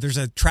to, there's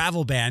a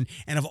travel ban.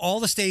 And of all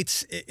the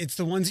states, it's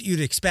the ones that you'd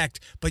expect.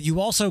 But you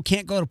also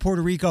can't go to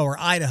Puerto Rico or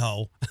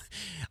Idaho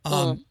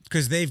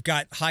because they've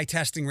got high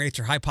testing rates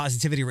or high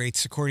positivity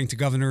rates, according to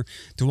Governor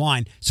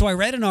DeWine. So I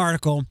read an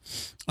article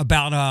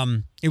about,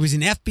 it was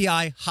an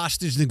FBI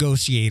hostage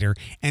negotiator,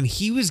 and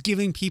he was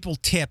giving people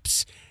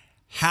tips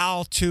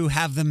how to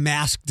have the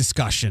mask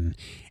discussion.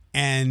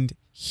 And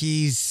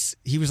he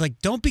was like,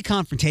 don't be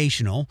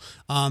confrontational.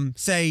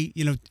 Say,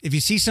 if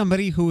you see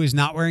somebody who is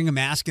not wearing a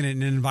mask in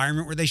an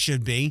environment where they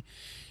should be,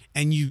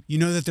 and you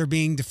know that they're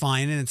being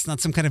defiant and it's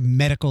not some kind of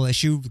medical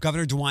issue,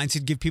 Governor DeWine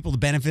said give people the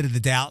benefit of the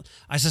doubt.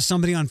 I saw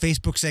somebody on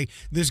Facebook say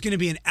there's going to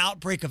be an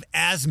outbreak of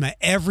asthma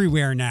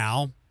everywhere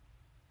now.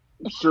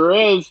 Sure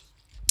is.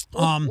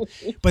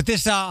 But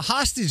this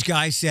hostage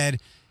guy said,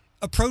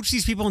 approach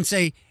these people and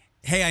say,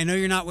 hey, I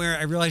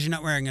realize you're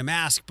not wearing a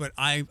mask, but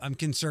I'm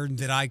concerned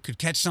that I could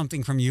catch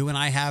something from you, and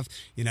I have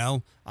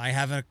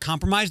a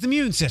compromised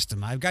immune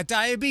system. I've got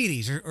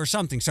diabetes or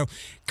something. So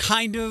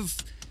kind of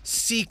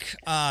seek...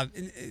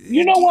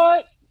 you know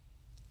what?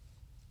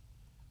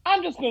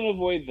 I'm just going to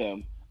avoid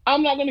them.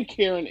 I'm not going to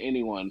Karen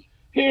anyone.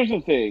 Here's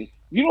the thing.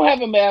 You don't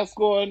have a mask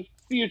on,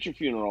 see you at your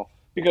funeral,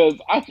 because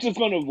I'm just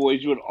going to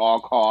avoid you at all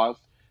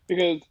costs,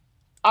 because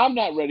I'm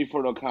not ready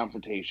for no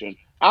confrontation.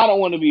 I don't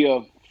want to be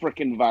a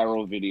freaking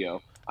viral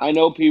video. I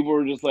know people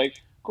are just like,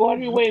 go out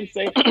of your way and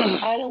say,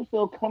 I don't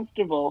feel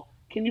comfortable.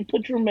 Can you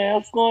put your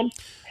mask on?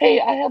 Hey,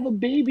 I have a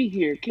baby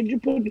here. Can you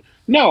put...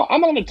 No,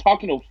 I'm not going to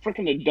talk to no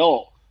freaking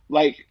adult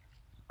like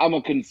I'm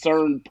a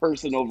concerned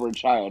person over a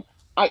child.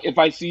 If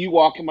I see you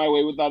walking my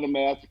way without a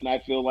mask and I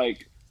feel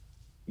like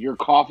you're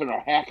coughing or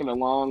hacking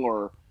along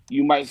or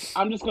you might...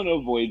 I'm just going to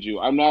avoid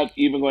you. I'm not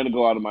even going to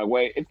go out of my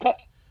way.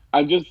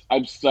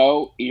 I'm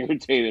so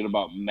irritated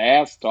about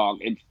mask talk.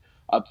 It's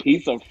a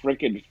piece of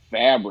freaking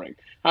fabric.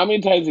 How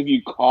many times have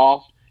you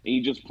coughed and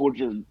you just put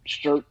your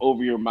shirt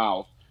over your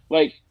mouth?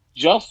 Like,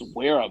 just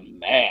wear a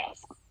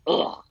mask.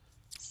 Ugh.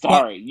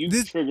 Sorry, you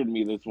triggered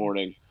me this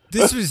morning.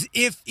 This was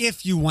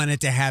if you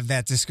wanted to have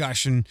that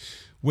discussion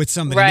with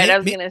somebody. Right, I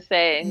was going to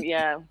say,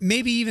 yeah.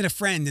 Maybe even a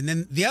friend. And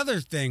then the other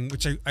thing,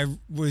 which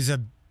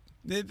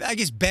I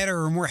guess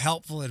better or more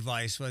helpful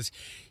advice was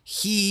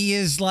he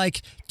is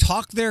like,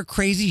 talk their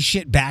crazy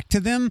shit back to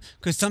them,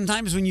 because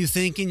sometimes when you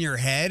think in your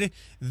head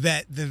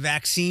that the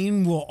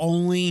vaccine will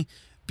only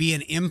be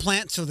an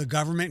implant so the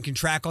government can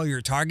track all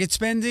your target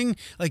spending,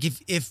 like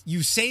if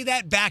you say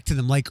that back to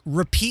them, like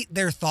repeat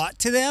their thought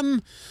to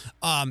them,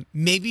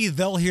 maybe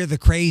they'll hear the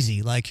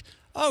crazy, like,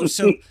 oh,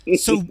 so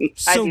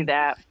I do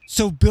that.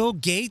 So Bill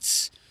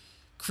Gates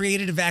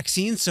created a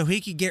vaccine so he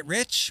could get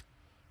rich.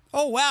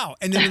 Oh wow!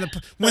 And then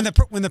when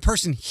the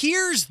person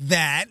hears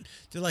that,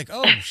 they're like,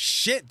 "Oh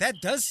shit,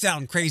 that does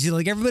sound crazy."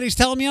 Like everybody's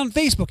telling me on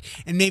Facebook,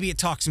 and maybe it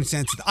talks some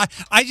sense.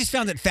 I just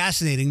found it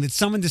fascinating that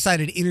someone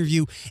decided to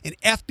interview an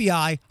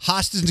FBI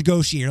hostage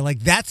negotiator. Like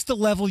that's the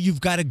level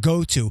you've got to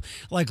go to.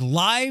 Like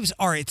lives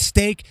are at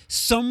stake.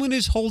 Someone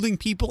is holding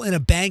people in a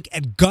bank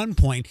at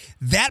gunpoint.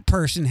 That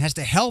person has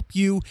to help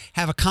you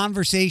have a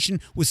conversation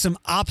with some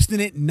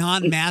obstinate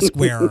non-mask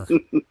wearer.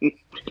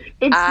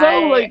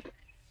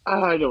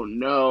 I don't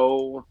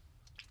know.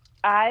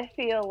 I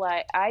feel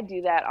like I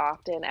do that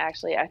often.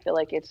 Actually, I feel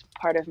like it's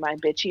part of my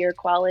bitchier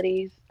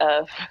qualities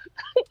of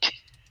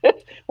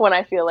when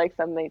I feel like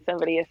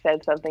somebody has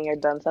said something or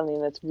done something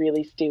that's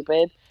really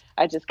stupid.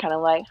 I just kind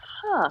of like,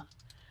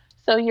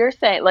 So you're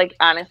saying, like,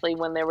 honestly,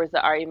 when there was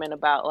the argument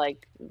about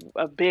like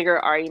a bigger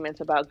arguments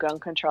about gun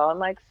control, I'm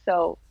like,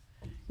 so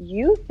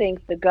you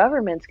think the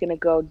government's going to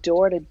go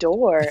door to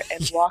door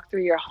and walk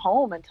through your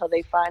home until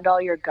they find all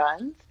your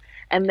guns?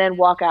 And then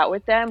walk out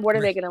with them? What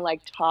are they going to,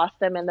 like, toss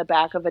them in the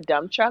back of a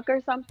dump truck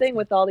or something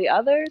with all the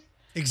others?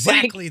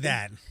 Exactly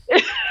that.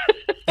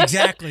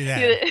 Exactly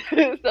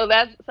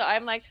that. So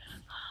I'm like,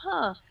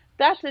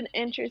 that's an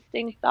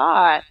interesting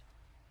thought.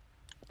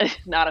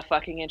 Not a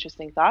fucking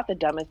interesting thought, the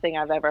dumbest thing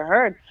I've ever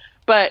heard.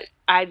 But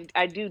I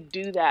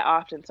do that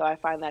often, so I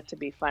find that to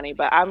be funny.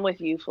 But I'm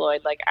with you,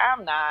 Floyd. Like,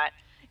 I'm not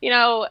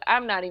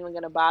even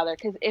going to bother,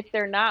 because if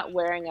they're not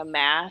wearing a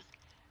mask,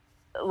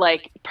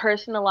 like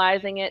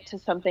personalizing it to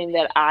something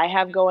that I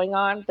have going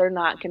on, they're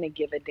not going to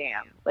give a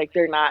damn. Like,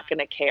 they're not going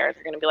to care.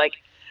 They're going to be like,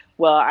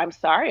 well, I'm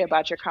sorry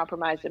about your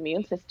compromised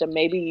immune system.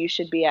 Maybe you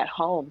should be at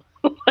home.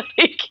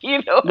 Like,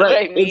 you know what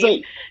I Right.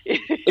 mean?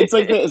 It's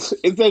like that.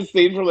 It's that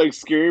scene from like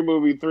Scary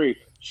Movie 3.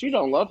 She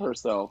don't love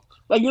herself.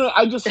 Like,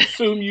 I just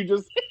assume you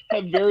just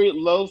have very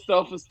low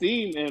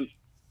self-esteem, and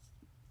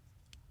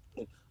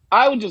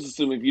I would just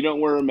assume if you don't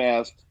wear a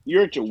mask,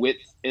 you're at your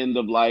wits' end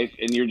of life,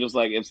 and you're just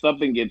like, if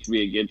something gets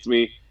me, it gets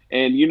me.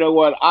 And you know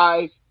what?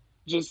 I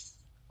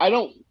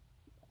don't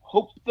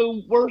hope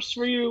the worst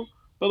for you,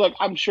 but like,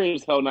 I'm sure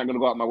as hell not gonna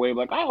go out my way.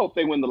 Like, I hope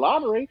they win the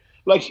lottery.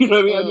 Like, you know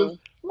what I mean? I just Mm,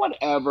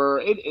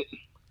 whatever.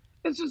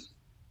 It's just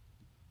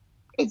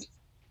it's.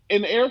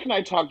 And Eric and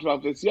I talked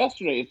about this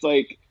yesterday. It's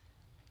like,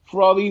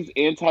 for all these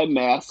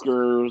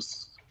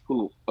anti-maskers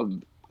who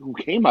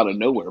came out of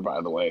nowhere,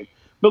 by the way.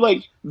 But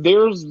like,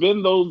 there's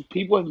been those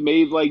people have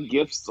made like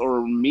gifs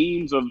or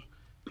memes of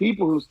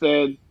people who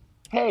said,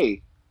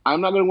 "Hey,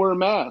 I'm not going to wear a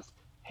mask.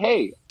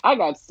 Hey, I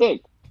got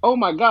sick. Oh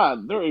my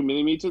God, they're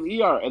admitting me to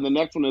the ER." And the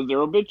next one is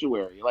their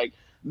obituary. Like,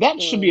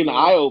 that should be an hmm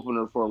eye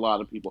opener for a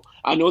lot of people.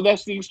 I know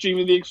that's the extreme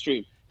of the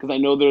extreme, because I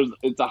know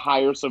it's a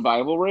higher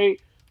survival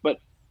rate, but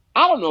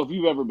I don't know if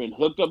you've ever been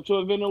hooked up to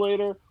a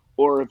ventilator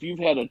or if you've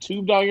had a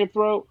tube down your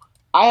throat.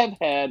 I have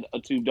had a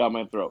tube down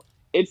my throat.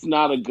 It's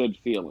not a good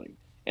feeling.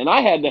 And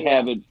I had to Yeah.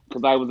 have it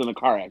because I was in a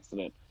car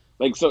accident.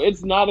 Like, so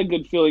it's not a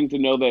good feeling to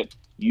know that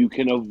you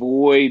can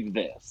avoid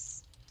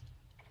this.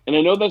 And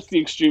I know that's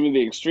the extreme of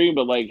the extreme,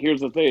 but like,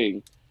 here's the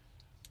thing.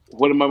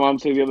 What did my mom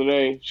say the other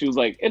day? She was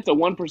like, it's a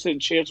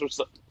 1% chance or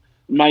so.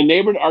 My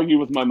neighbor argued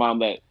with my mom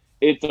that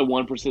it's a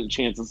 1%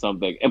 chance of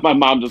something. And my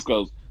mom just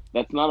goes,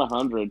 that's not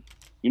 100.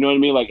 You know what I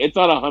mean? Like, it's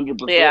not 100%.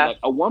 Yeah. Like,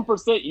 a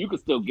 1%, you could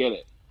still get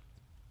it.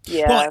 Well,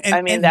 Yeah. and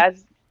I mean, and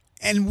that's,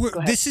 and we're, go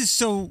ahead. this is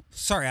so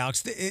sorry,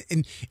 Alex.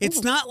 And it's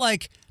Ooh. not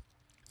like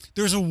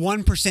there's a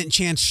 1%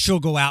 chance she'll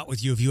go out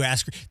with you if you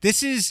ask her.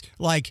 This is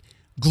like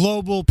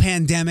global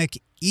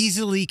pandemic,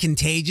 easily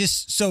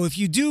contagious. So if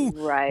you do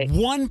Right.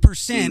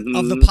 1%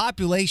 of the Hmm.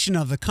 population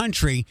of the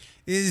country,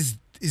 is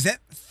that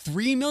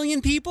 3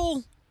 million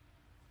people?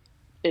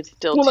 It's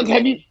still Well, too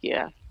many.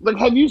 Yeah.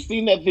 have you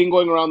seen that thing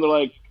going around? They're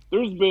like,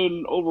 there's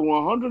been over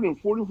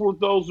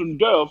 144,000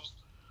 deaths,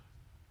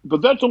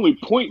 but that's only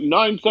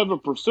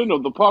 0.97%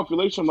 of the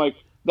population. Like,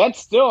 that's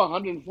still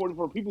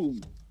 144 people,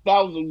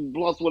 thousand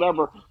plus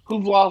whatever,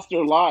 who've lost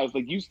their lives.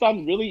 Like, you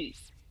sound really,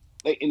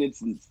 like, and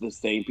it's the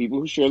same people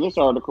who share this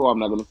article. I'm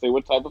not going to say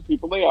what type of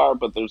people they are,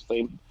 but they're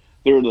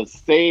the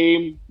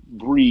same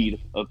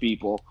breed of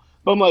people.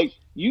 But I'm like,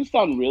 you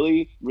sound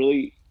really,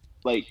 really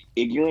like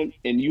ignorant,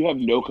 and you have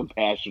no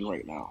compassion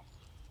right now.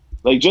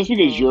 Like, just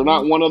because you're Hmm.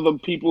 not one of the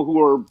people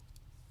who are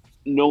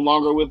no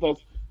longer with us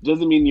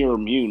doesn't mean you're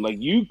immune. Like,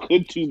 you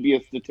could too be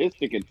a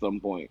statistic at some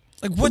point.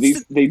 Like But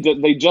what's the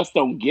they just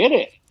don't get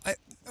it. I,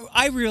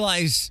 I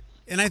realize,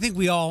 and I think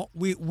we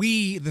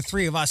the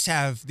three of us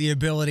have the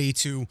ability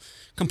to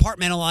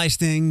compartmentalize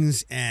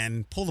things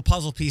and pull the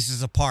puzzle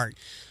pieces apart.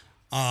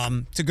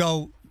 To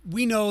go,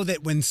 we know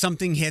that when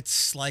something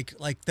hits like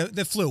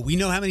the flu, we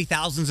know how many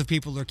thousands of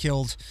people are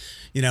killed,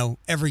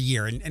 every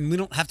year, and we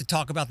don't have to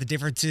talk about the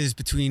differences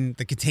between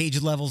the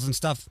contagion levels and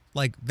stuff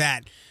like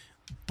that,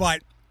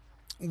 but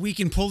we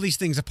can pull these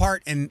things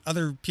apart and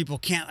other people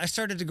can't. I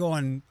started to go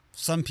on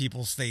some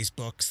people's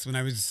Facebooks when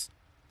I was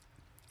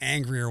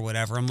angry or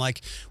whatever. I'm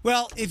like,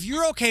 well, if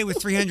you're okay with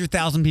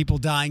 300,000 people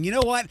dying, you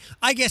know what?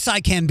 I guess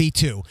I can be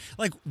too.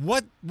 Like,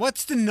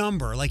 what's the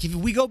number? Like, if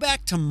we go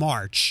back to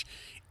March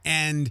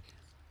and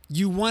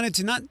you wanted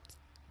to not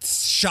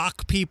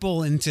shock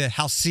people into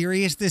how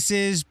serious this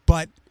is,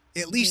 but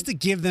at least to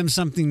give them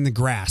something to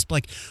grasp.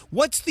 Like,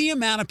 what's the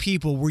amount of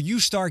people where you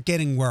start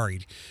getting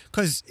worried?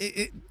 Because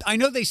I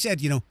know they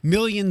said,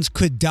 millions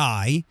could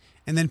die.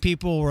 And then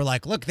people were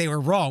like, look, they were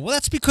wrong. Well,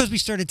 that's because we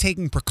started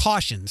taking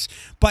precautions.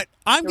 But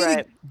I'm going to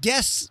Right.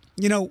 guess,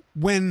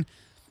 when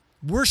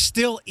we're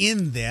still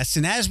in this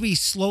and as we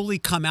slowly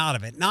come out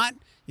of it, not,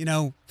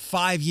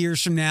 5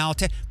 years from now,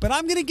 but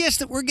I'm going to guess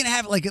that we're going to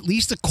have like at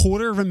least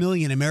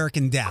 250,000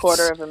 American deaths.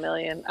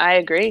 250,000. I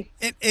agree.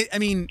 I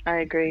mean, I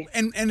agree.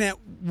 and at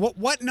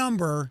what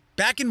number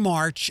back in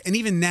March and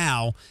even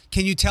now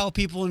can you tell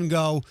people and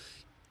go,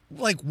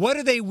 like, what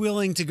are they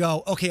willing to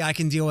go, okay, I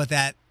can deal with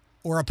that,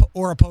 or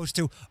opposed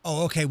to,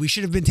 oh, okay, we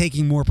should have been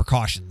taking more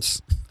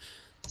precautions.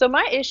 So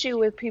my issue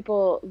with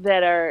people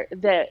that are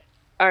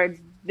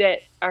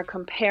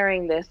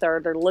comparing this,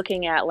 or they're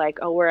looking at like,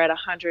 oh, we're at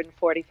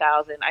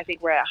 140,000. I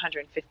think we're at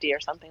 150 or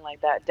something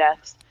like that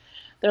deaths.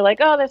 They're like,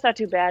 oh, that's not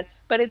too bad.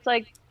 But it's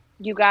like,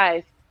 you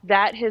guys,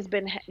 that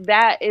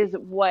is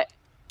what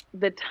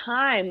the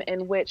time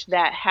in which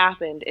that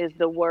happened is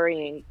the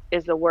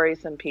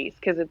worrisome piece,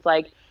 because it's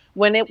like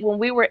when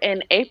we were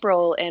in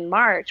April and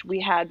March, we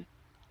had,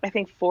 I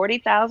think,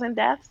 40,000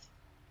 deaths,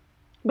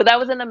 but that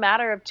was in a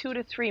matter of 2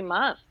 to 3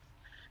 months.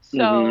 So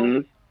Hmm.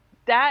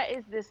 that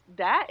is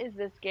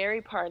the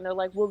scary part. And they're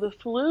like, well, the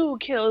flu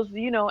kills,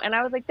 and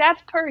I was like,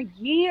 that's per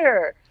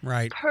year.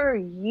 Right. Per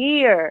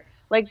year.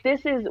 Like,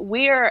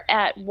 we're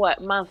at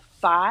what, month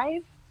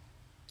 5?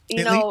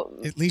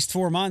 At least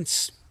 4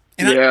 months.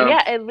 And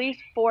yeah, at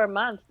least 4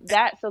 months.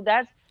 That's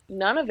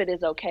none of it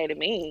is okay to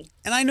me.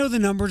 And I know the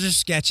numbers are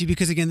sketchy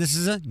because, again, this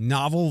is a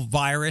novel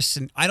virus,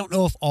 and I don't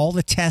know if all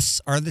the tests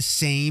are the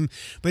same.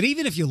 But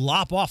even if you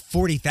lop off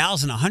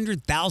 40,000,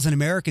 100,000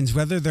 Americans,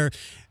 whether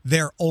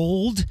they're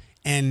old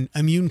and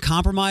immune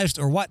compromised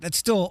or what, that's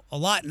still a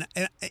lot.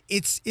 And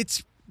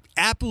it's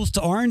apples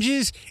to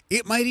oranges.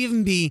 It might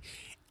even be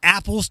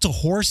apples to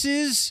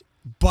horses.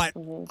 But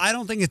I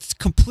don't think it's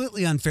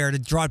completely unfair to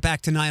draw it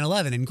back to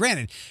 9/11. And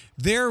granted,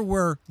 there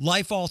were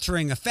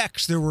life-altering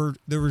effects. It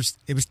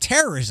was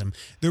terrorism.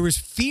 There was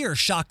fear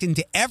shocked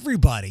into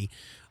everybody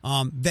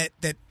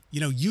that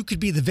you could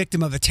be the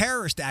victim of a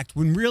terrorist act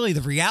when really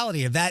the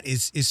reality of that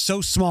is so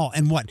small.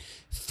 And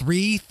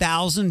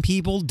 3,000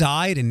 people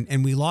died,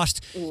 and we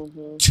lost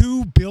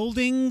 2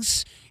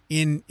 buildings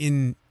in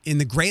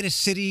the greatest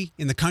city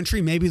in the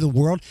country, maybe the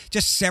world,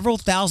 just several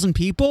thousand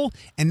people.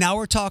 And now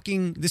we're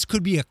talking, this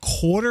could be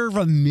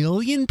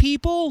 250,000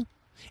 people.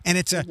 And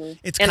it's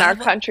in our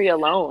country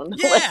alone.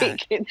 Yeah.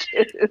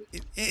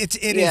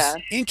 It is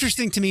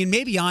interesting to me, and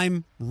maybe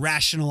I'm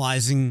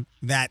rationalizing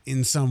that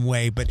in some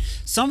way, but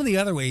some of the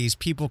other ways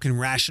people can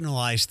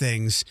rationalize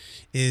things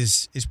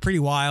is pretty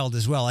wild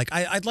as well. Like,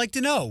 I'd like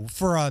to know,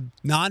 for a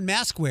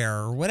non-mask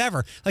wearer or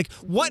whatever, like,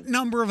 what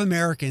number of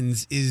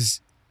Americans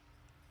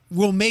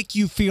will make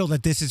you feel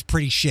that this is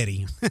pretty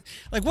shitty?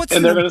 Like, what's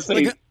and they're going to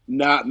say,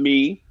 not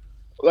me.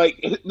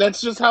 Like,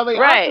 that's just how they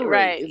operate.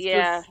 Right. It's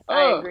yeah, just,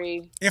 I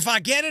agree. If I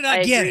get it,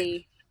 I get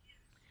it.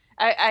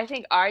 I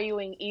think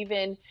arguing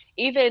even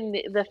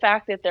the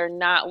fact that they're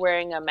not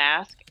wearing a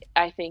mask,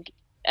 I think,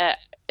 at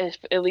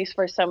least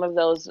for some of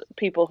those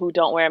people who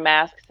don't wear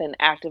masks and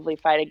actively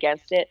fight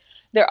against it,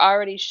 they're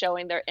already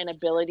showing their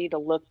inability to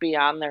look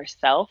beyond their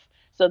self.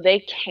 So they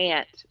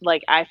can't,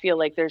 like, I feel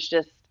like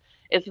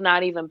it's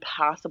not even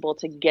possible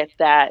to get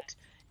that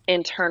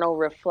internal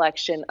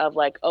reflection of,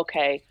 like,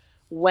 okay,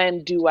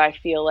 when do I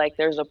feel like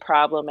there's a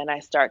problem and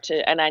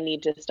I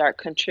need to start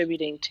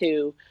contributing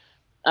to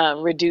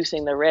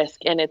reducing the risk.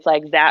 And it's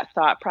like that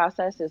thought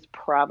process is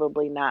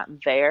probably not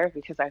there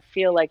because I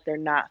feel like they're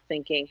not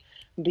thinking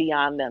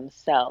beyond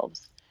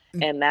themselves.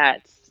 And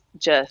that's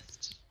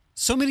just...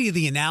 So many of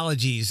the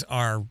analogies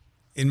are,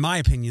 in my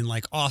opinion,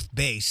 like off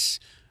base.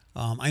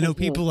 I know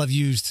people have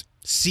used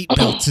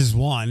seatbelts as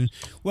one.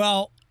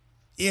 Well,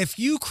 if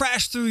you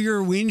crash through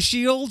your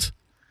windshield,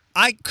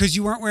 because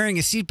you weren't wearing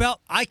a seatbelt,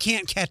 I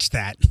can't catch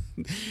that.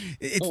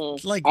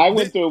 It's like I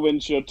went through a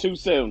windshield too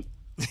soon.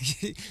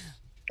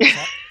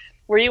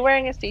 Were you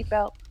wearing a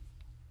seatbelt?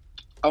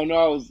 Oh no,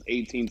 I was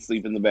 18,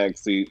 sleep in the back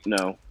seat.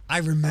 No, I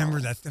remember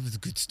that. That was a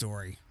good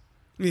story.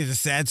 I mean, it's a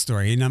sad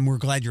story, and we're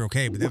glad you're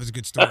okay. But that was a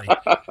good story.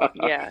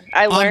 Yeah,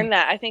 I learned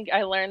that. I think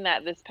I learned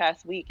that this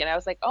past week, and I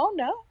was like, "Oh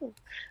no,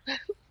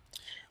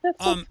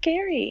 that's so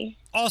scary."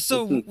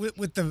 Also,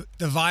 with the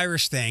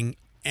virus thing,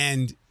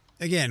 and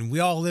again, we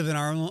all live in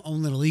our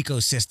own little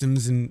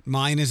ecosystems, and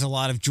mine is a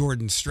lot of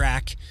Jordan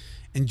Strack,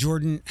 and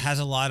Jordan has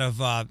a lot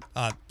of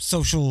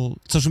social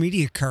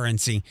media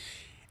currency,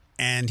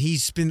 and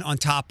he's been on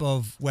top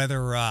of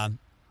whether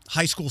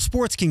high school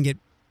sports can get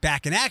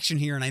back in action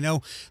here. And I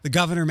know the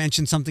governor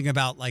mentioned something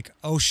about like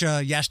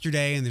OSHA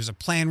yesterday, and there's a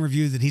plan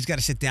review that he's got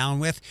to sit down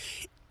with.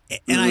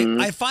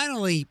 And I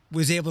finally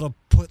was able to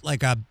put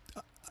like a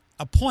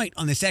point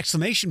on this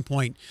exclamation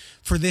point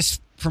for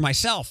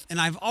myself. And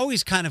I've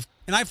always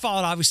and I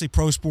followed obviously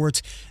pro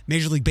sports.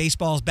 Major League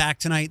Baseball is back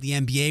tonight. The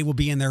NBA will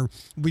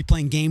be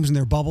playing games in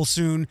their bubble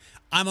soon.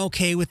 I'm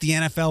okay with the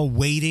NFL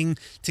waiting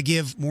to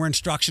give more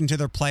instruction to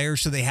their players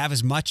so they have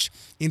as much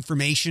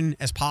information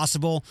as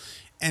possible.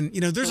 And,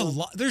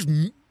 there's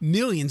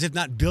millions, if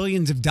not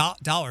billions of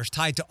dollars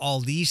tied to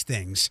all these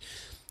things.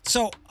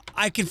 So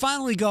I can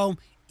finally go,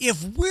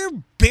 if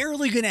we're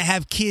barely going to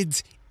have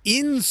kids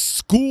in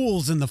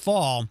schools in the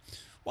fall,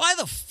 why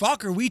the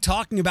fuck are we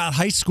talking about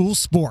high school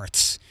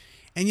sports?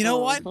 And you know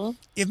what?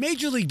 If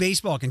Major League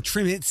Baseball can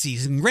trim its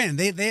season,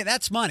 granted,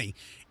 that's money.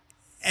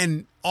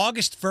 And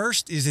August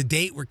 1st is a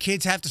date where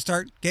kids have to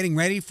start getting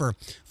ready for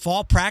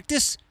fall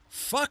practice.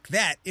 Fuck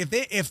that.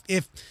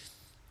 If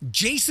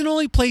Jason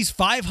only plays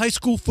 5 high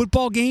school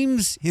football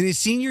games in his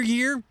senior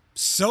year,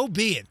 so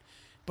be it.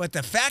 But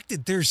the fact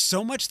that there's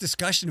so much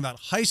discussion about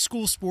high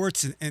school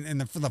sports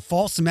and for the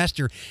fall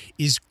semester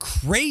is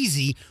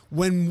crazy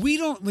when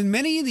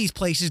many of these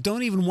places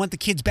don't even want the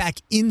kids back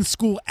in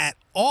school at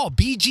all.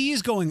 BG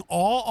is going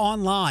all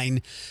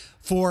online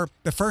for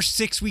the first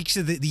 6 weeks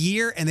of the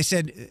year, and they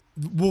said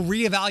we'll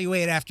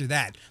reevaluate after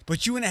that.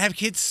 But you want to have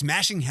kids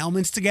smashing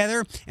helmets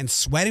together and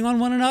sweating on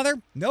one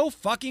another? No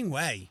fucking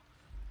way.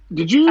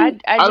 Did you?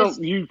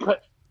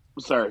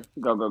 Sorry,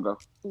 go.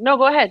 No,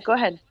 go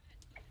ahead.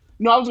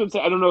 No, I was gonna say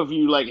I don't know if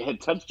you had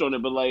touched on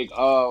it, but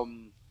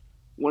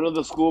one of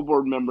the school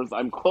board members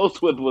I'm close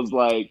with was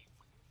like,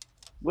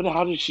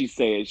 how did she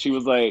say it? She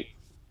was like,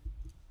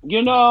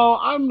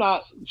 I'm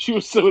not. She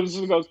was so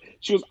she goes,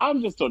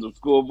 I'm just on the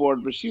school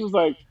board, but she was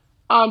like,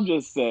 I'm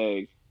just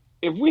saying,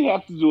 if we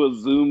have to do a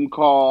Zoom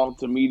call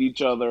to meet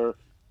each other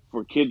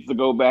for kids to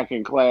go back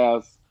in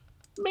class,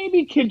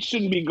 maybe kids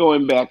shouldn't be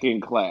going back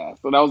in class.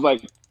 And I was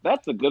like,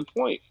 that's a good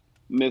point,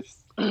 Miss.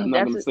 I'm not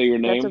That's going to say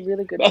your that's a name.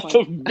 really good That's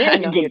a point. I very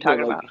know who you're good point.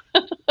 talking Like,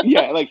 about.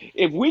 yeah, like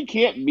if we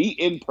can't meet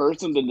in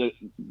person to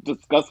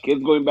discuss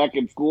kids going back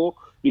in school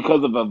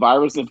because of a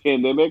virus and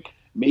pandemic,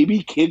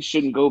 maybe kids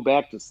shouldn't go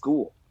back to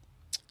school.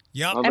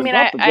 Yep. I was I like, mean,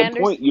 that's a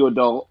good point, you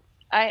adult.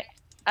 I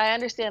I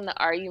understand the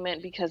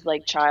argument because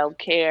like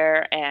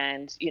childcare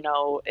and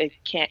it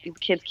can't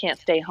kids can't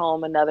stay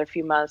home another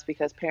few months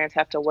because parents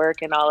have to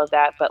work and all of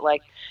that. But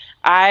like,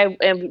 I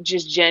am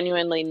just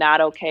genuinely not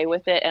okay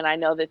with it. And I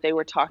know that they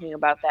were talking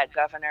about that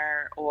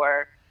governor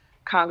or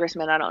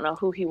congressman, I don't know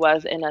who he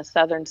was, in a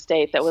southern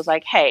state that was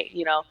like, hey,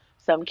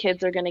 some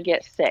kids are going to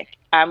get sick.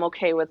 I'm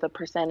okay with a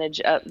percentage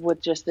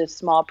with just this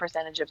small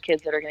percentage of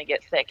kids that are going to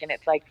get sick. And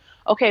it's like,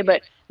 okay,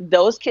 but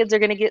those kids are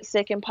going to get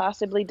sick and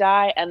possibly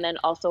die and then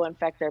also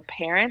infect their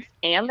parents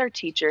and their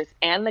teachers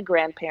and the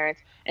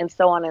grandparents and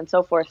so on and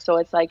so forth. So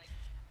it's like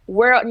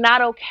we're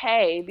not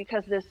okay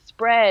because this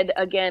spread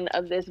again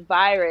of this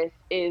virus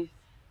is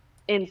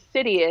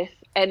insidious,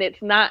 and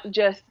it's not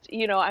just,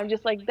 I'm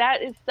just like,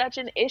 that is such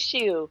an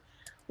issue.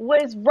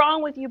 What is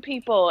wrong with you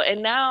people?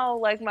 And now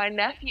like my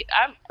nephew,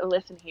 I'm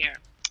listen here,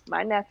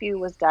 my nephew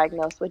was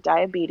diagnosed with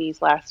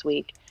diabetes last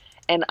week,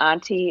 and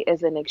auntie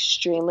is an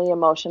extremely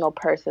emotional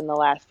person the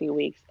last few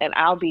weeks, and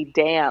I'll be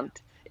damned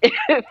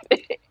if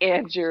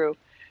Andrew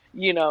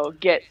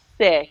gets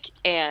sick.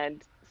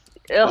 And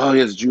Oh, ugh,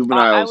 yes, I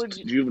juveniles,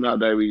 would. juvenile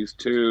diabetes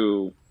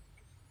too.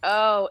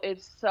 Oh,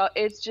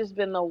 it's just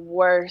been the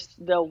worst.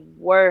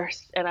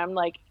 And I'm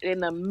like in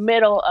the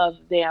middle of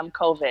damn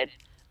COVID.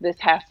 This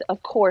has to,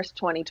 of course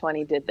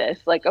 2020 did this.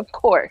 Like, of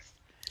course.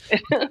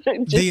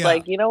 Just The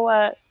like, you know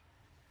what?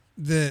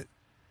 the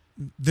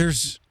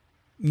there's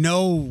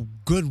no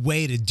good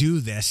way to do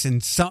this,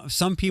 and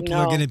some people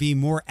are going No. to be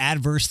more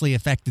adversely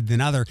affected than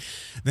others.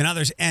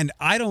 And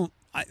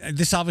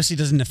this obviously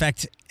doesn't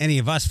affect any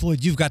of us.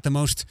 Floyd, you've got the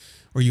most,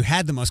 or you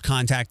had the most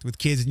contact with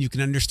kids, and you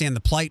can understand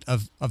the plight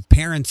of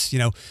parents,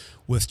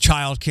 with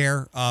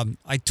childcare.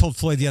 I told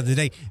Floyd the other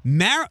day,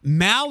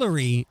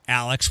 Mallory,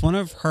 Alex, one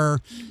of her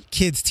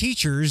kids'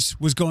 teachers,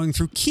 was going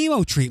through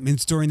chemo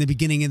treatments during the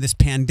beginning of this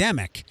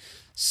pandemic.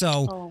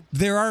 So Oh.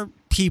 there are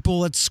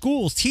people at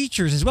schools,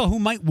 teachers as well, who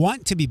might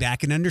want to be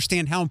back and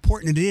understand how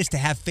important it is to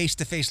have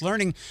face-to-face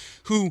learning,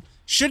 who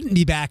shouldn't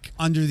be back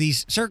under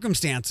these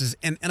circumstances.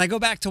 And I go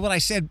back to what I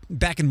said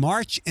back in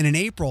March and in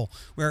April,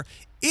 where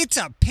it's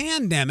a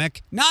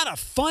pandemic, not a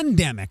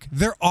fun-demic.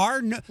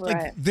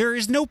 Right. There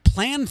is no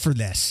plan for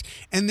this.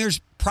 And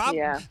there's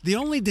Yeah. the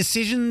only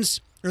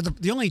decisions, or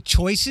the only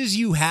choices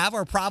you have,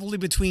 are probably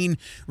between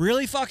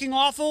really fucking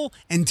awful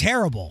and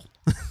terrible.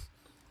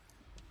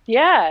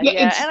 Yeah, Yeah,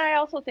 yeah. it's And I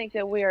also think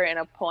that we're in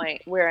a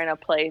place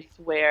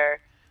where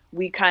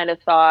we kind of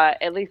thought,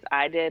 at least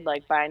I did,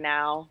 like by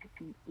now,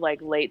 like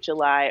late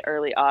July,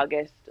 early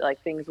August,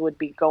 like things would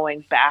be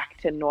going back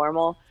to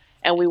normal.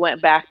 And we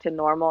went back to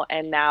normal,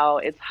 and now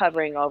it's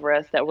hovering over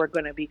us that we're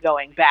going to be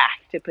going back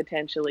to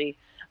potentially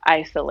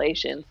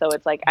isolation. So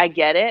it's like, I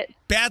get it,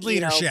 Bad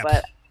leadership.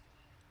 but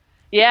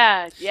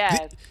yeah, Th- yeah,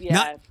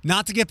 not yeah.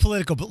 not to get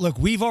political, but look,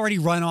 we've already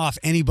run off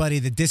anybody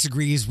that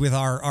disagrees with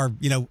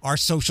our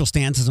social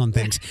stances on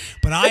things.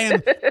 But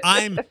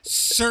I'm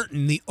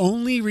certain the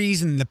only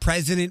reason the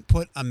president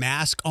put a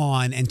mask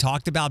on and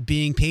talked about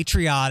being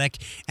patriotic,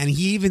 and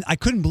I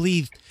couldn't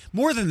believe,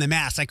 more than the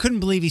mask, I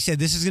couldn't believe he said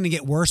this is going to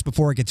get worse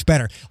before it gets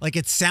better. Like,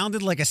 it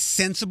sounded like a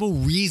sensible,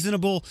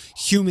 reasonable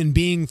human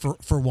being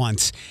for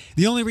once.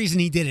 The only reason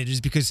he did it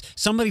is because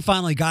somebody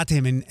finally got to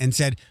him and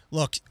said,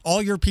 look,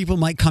 all your people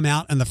might come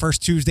out on the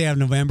first Tuesday of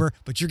November,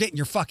 but you're getting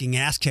your fucking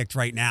ass kicked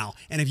right now.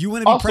 And if you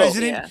want to be also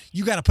president, Yeah.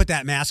 you got to put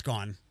that mask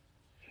on.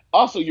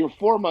 also you're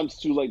 4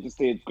 months too late to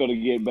say it's going to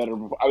get better. I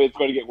mean, it's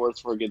going to get worse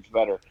before it gets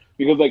better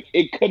because like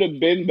it could have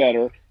been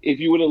better if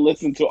you would have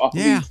listened to all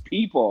Yeah. these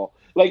people.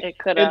 Like, It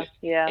could and have,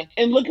 yeah.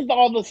 and look at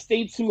all the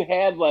states who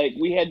had, like,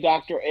 we had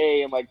Dr.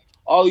 A and like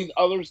all these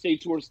other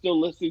states who are still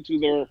listening to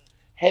their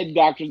head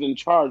doctors in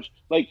charge.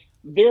 Like,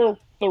 they're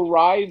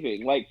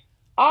thriving. Like,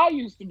 I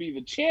used to be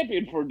the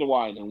champion for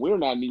DeWine, and we're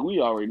not. We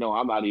already know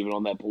I'm not even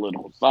on that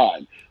political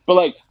side. But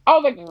like, I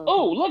was like,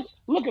 oh, Hmm.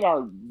 look at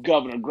our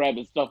governor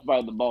grabbing stuff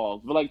by the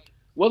balls. But like,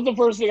 what's the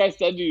first thing I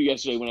said to you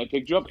yesterday when I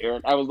picked you up,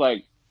 Eric? I was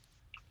like,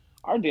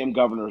 our damn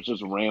governor is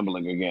just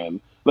rambling again.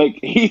 Like,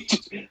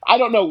 I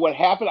don't know what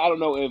happened. I don't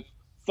know if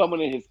someone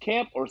in his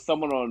camp or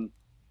someone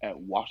at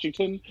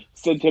Washington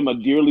sent him a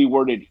dearly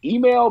worded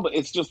email, but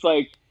it's just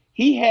like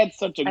he had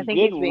such a I think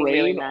good he's being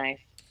really reign. nice.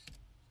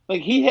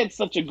 Like, he had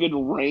such a good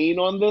reign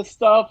on this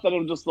stuff that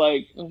I'm just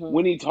like, Hmm.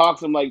 when he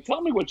talks, I'm like,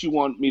 tell me what you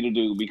want me to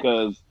do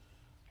because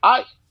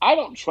I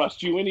don't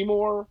trust you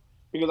anymore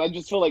because I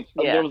just feel like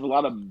there Yeah. was a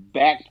lot of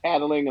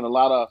backpedaling and a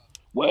lot of,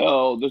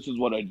 well, this is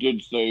what I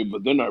did say,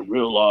 but then I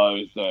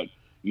realized that,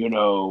 you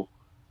know,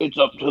 it's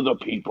up to the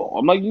people.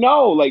 I'm like,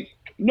 no, like,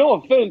 no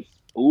offense.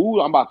 ooh,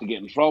 I'm about to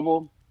get in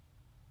trouble.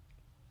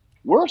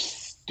 We're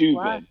stupid.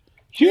 Why?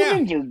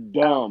 Humans are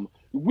dumb.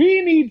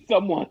 We need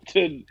someone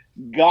to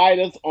guide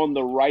us on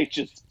the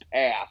righteous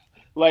path.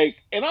 Like,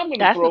 and I'm gonna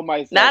That's throw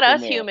myself not in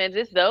us there. humans.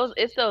 It's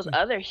those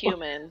other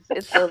humans.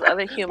 It's those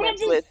other But I'm humans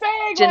just with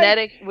saying,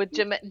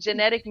 like,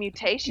 genetic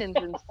mutations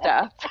and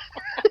stuff.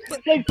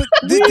 like But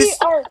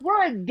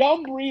we're a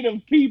dumb breed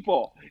of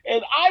people,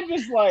 and I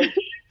just like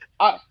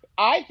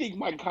I think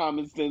my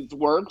common sense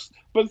works,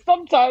 but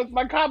sometimes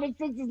my common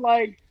sense is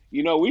like,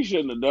 we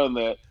shouldn't have done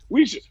that.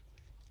 We should.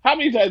 How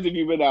many times have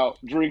you been out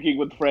drinking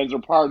with friends or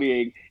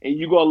partying, and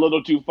you go a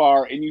little too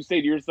far, and you say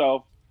to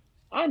yourself,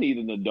 I need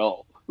an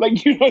adult.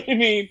 Like, you know what I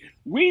mean?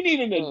 We need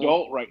an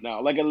adult right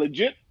now, like a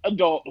legit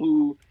adult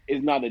who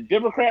is not a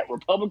Democrat,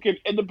 Republican,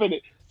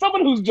 Independent,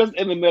 someone who's just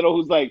in the middle,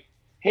 who's like,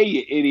 hey,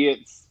 you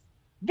idiots,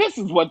 this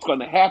is what's going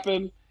to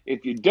happen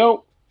if you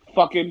don't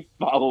fucking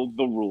follow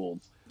the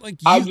rules. like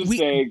I'm just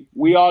saying,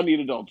 we all need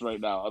adults right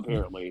now.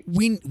 Apparently,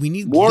 we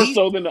need more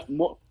so than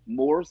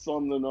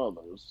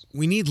others.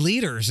 We need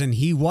leaders, and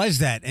he was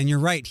that. And you're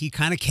right, he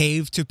kind of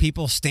caved to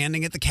people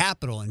standing at the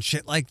Capitol and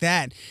shit like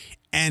that.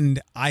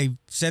 And I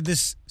said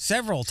this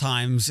several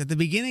times at the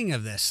beginning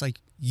of this, like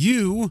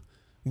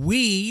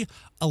we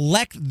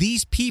elect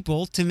these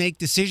people to make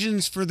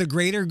decisions for the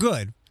greater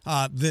good.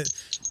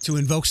 To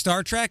invoke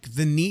Star Trek,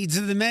 the needs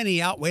of the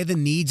many outweigh the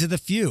needs of the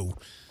few.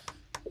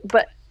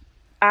 But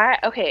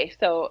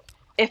so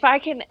if I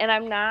can, and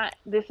I'm not,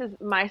 this is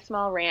my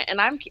small rant,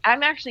 and I'm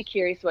actually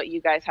curious what you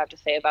guys have to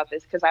say about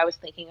this, because I was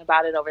thinking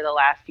about it over the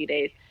last few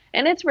days,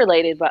 and it's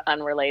related but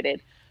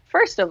unrelated.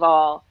 First of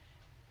all,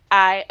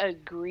 I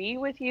agree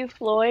with you,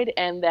 Floyd,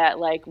 and that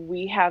like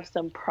we have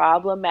some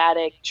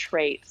problematic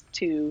traits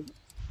to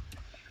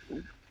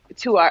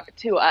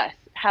us.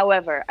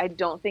 However, I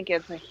don't think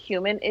it's a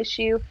human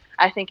issue.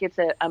 I think it's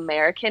an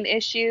American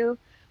issue.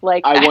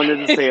 Like I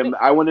wanted to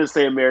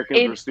say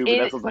Americans were stupid.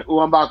 That's was like, oh,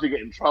 I'm about to get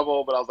in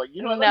trouble. But I was like,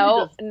 you know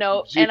what?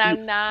 No, and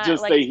I'm not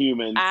just like, say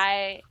humans.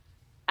 I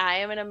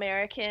am an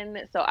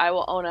American, so I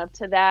will own up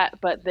to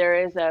that. But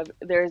there's a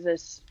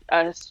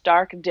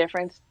stark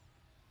difference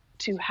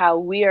to how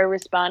we are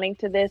responding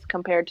to this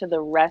compared to the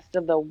rest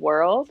of the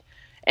world,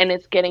 and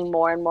it's getting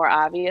more and more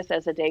obvious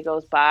as the day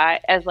goes by,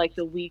 as like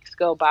the weeks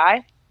go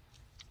by.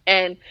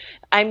 And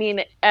I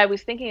mean, I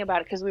was thinking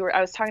about it because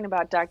I was talking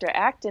about Dr.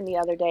 Acton the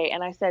other day,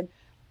 and I said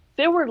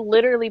there were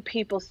literally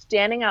people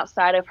standing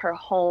outside of her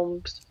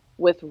homes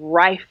with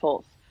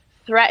rifles,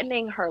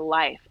 threatening her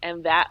life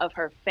and that of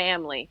her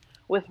family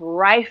with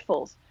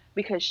rifles,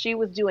 because she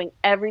was doing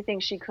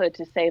everything she could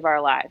to save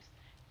our lives.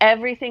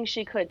 Everything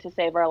she could to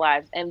save our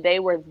lives. And they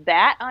were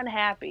that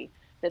unhappy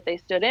that they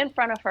stood in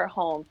front of her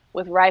home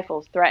with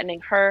rifles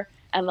threatening her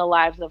and the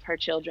lives of her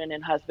children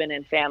and husband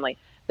and family.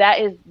 That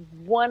is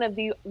one of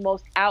the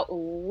most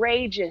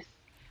outrageous.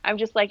 I'm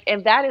just like,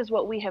 and that is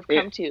what we have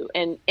come to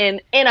in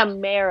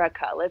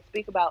America. Let's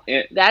speak about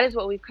that is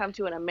what we've come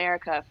to in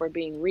America, if we're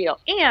being real.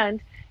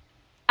 And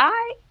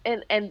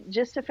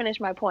just to finish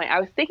my point, I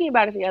was thinking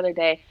about it the other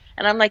day,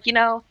 and I'm like,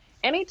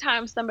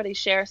 anytime somebody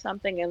shares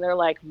something and they're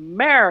like,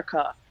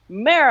 America,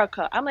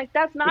 I'm like,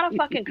 that's not a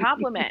fucking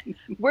compliment.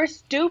 We're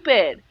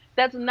stupid.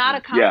 That's not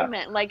a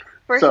compliment. Yeah. Like,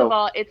 first of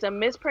all, it's a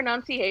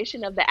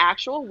mispronunciation of the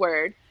actual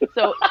word.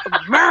 So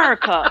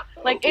America,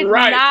 like, it's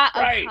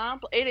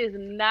it is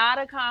not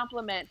a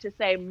compliment to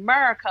say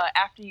America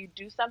after you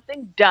do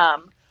something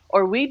dumb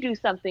or we do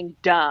something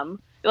dumb.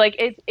 Like,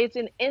 it's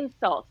an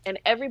insult, and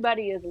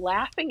everybody is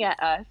laughing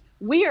at us.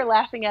 We are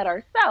laughing at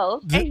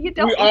ourselves, and you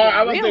don't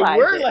realize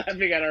we're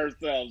laughing at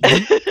ourselves.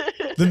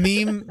 The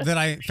meme that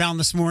I found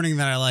this morning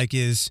that I like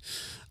is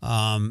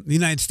the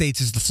United States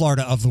is the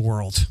Florida of the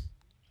world.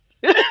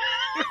 And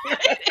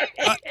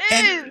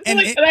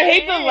I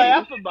hate to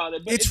laugh about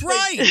it, but it's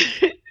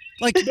right.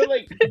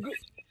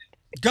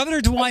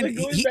 Governor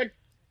DeWine,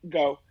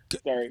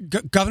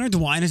 Governor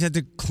DeWine has had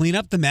to clean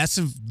up the mess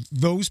of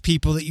those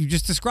people that you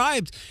just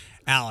described,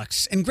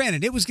 Alex. And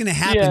granted, it was going to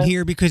happen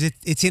here because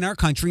it's in our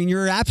country, and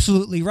you're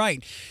absolutely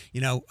right.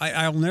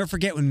 I'll never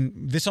forget when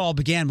this all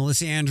began.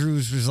 Melissa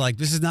Andrews was like,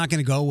 this is not going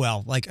to go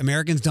well. Like,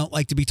 Americans don't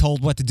like to be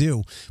told what to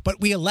do.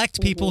 But we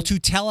elect people to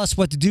tell us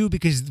what to do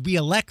because we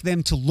elect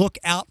them to look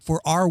out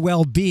for our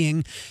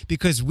well-being,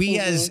 because we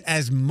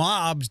as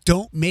mobs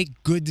don't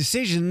make good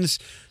decisions,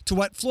 to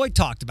what Floyd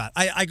talked about.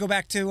 I go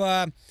back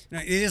to,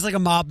 it is like a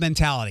mob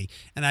mentality.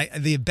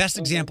 And the best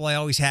example I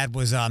always had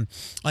was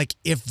like,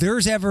 if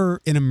there's ever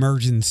an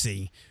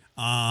emergency,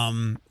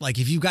 like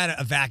if you got to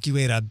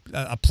evacuate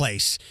a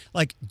place,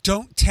 like,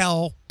 don't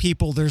tell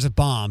people there's a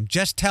bomb.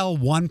 Just tell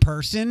one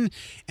person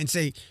and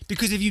say,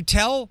 because if you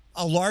tell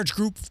a large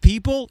group of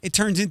people, it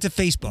turns into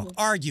Facebook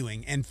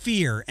arguing and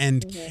fear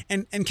and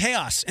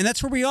chaos. And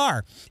that's where we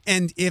are.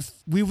 And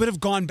if we would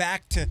have gone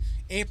back to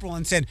April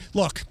and said,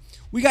 look,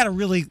 we got to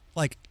really,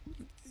 like,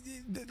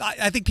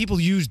 I think people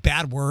used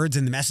bad words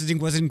and the messaging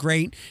wasn't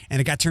great and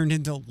it got turned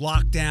into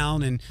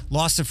lockdown and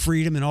loss of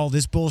freedom and all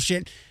this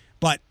bullshit.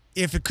 But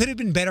if it could have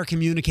been better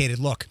communicated,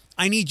 look,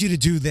 I need you to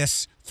do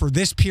this for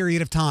this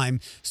period of time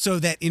so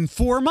that in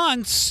 4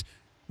 months,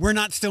 we're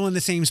not still in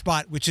the same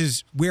spot, which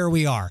is where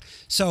we are.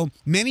 So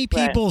many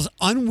people's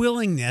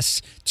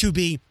unwillingness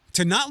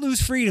to not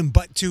lose freedom,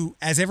 but to,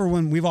 as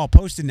everyone we've all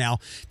posted now,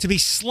 to be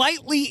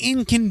slightly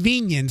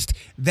inconvenienced,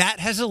 that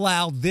has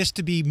allowed this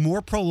to be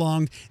more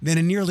prolonged than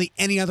in nearly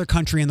any other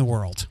country in the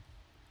world.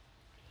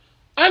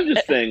 I'm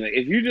just saying, like,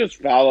 if you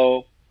just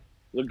follow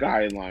the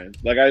guidelines,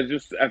 like I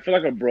feel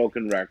like a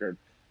broken record.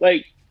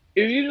 Like,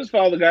 if you just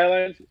follow the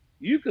guidelines,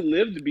 you could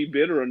live to be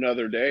bitter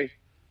another day.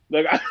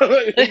 Like,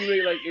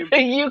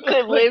 you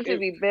could live to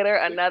be bitter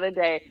another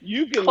day.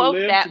 You can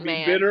live to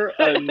be bitter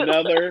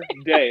another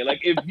day. Like,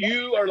 if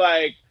you are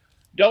like,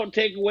 don't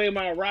take away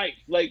my rights.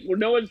 Like, well,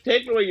 no one's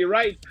taking away your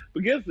rights.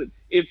 But guess what?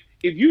 If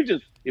you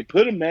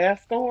put a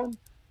mask on,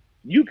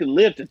 you can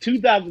live to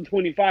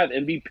 2025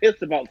 and be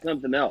pissed about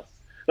something else.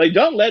 Like,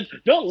 don't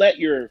let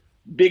your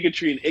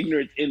bigotry and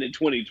ignorance into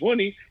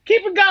 2020.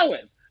 Keep it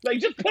going. Like,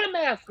 just put a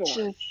mask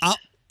on.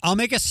 I'll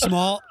make a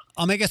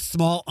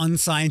small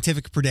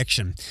unscientific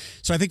prediction.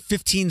 So I think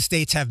 15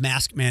 states have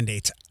mask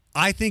mandates.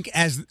 I think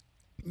as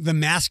the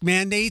mask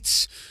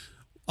mandates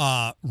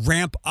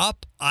ramp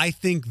up, I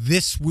think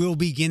this will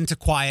begin to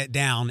quiet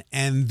down,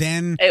 and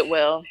then it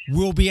will.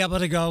 We'll be able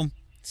to go,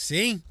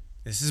 see,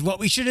 this is what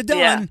we should have done.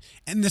 Yeah.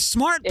 And the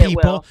smart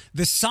people,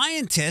 the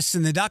scientists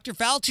and the Dr.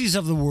 Fauci's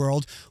of the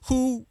world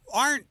who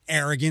aren't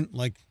arrogant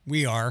like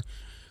we are,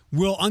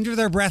 will under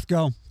their breath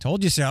go,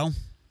 told you so.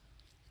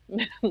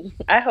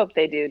 I hope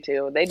they do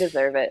too. They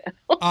deserve it.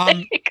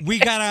 We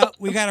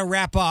gotta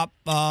wrap up.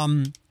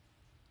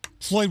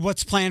 Floyd,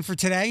 what's planned for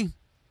today?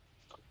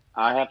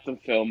 I have to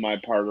film my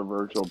part of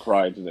Virtual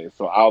Pride today,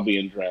 so I'll be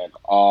in drag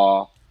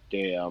all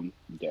damn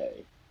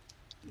day.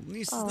 At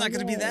least it's not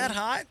gonna be that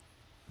hot.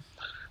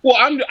 Well,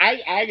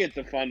 I get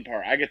the fun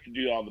part. I get to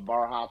do all the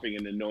bar hopping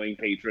and annoying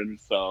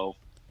patrons, so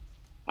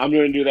I'm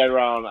going to do that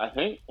around, I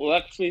think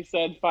Lexi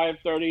said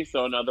 5:30,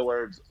 so in other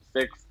words,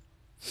 6.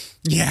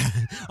 Yeah,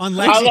 on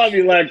Lexi. I love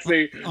you,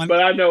 Lexi,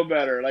 but I know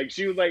better. Like,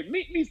 she was like,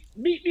 meet me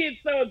at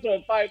so-and-so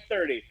at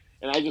 5:30.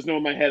 And I just know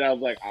in my head, I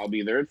was like, I'll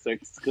be there at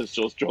 6 because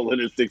she'll stroll in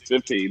at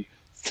 6:15.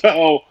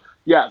 So,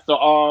 yeah.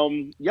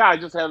 I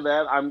just have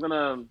that. I'm going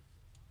to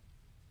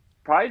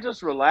probably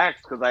just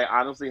relax because I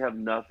honestly have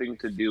nothing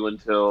to do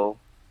until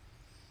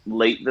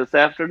late this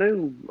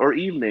afternoon or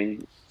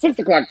evening. 6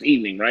 o'clock's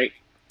evening, right?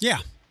 Yeah.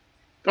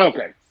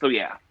 Okay, so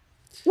yeah.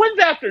 When's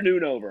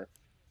afternoon over?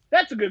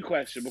 That's a good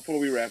question before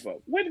we wrap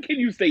up. When can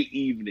you say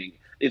evening?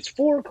 It's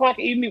 4 o'clock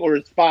evening or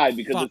it's 5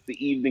 because it's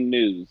the evening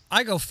news?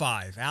 I go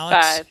 5.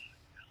 Alex?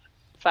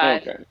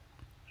 5. Okay.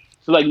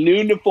 So like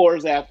noon to 4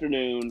 is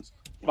afternoon,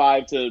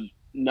 5 to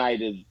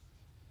night is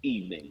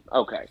evening.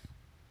 Okay.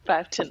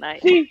 5 to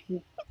night.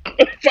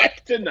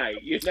 5 to night,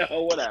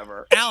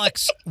 whatever.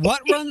 Alex,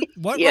 what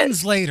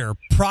runs later?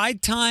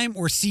 Pride time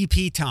or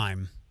CP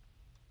time?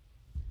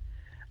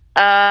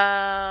 Why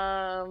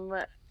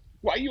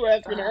are you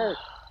asking her?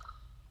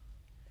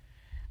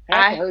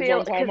 I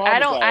feel because I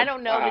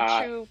don't know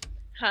the true,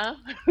 huh?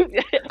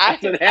 I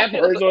said half of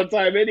hers on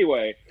time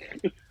anyway.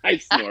 I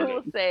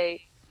snorted.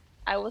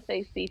 I will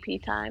say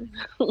CP time.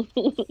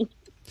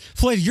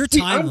 Floyd, your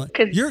time.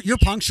 You're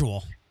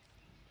punctual.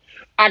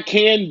 I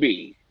can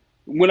be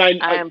when I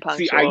am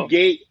punctual.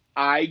 See,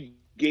 I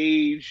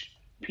gauge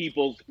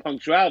people's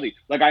punctuality.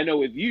 Like, I know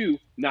with you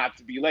not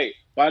to be late,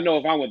 but I know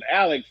if I'm with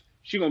Alex,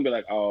 she's gonna be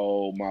like,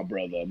 "Oh, my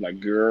brother." I'm like,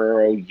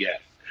 "Girl,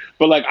 yes."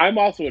 But like, I'm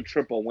also a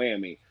triple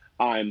whammy.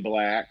 I'm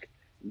black,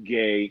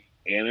 gay,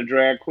 and a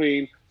drag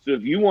queen. So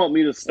if you want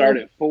me to start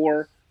at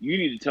 4, you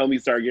need to tell me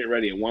start getting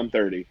ready at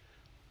 1:30.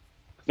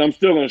 Because I'm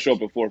still going to show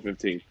up at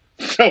 4:15.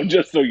 So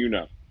just so you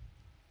know.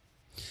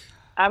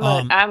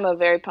 I'm a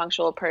very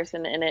punctual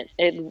person,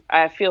 and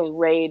I feel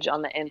rage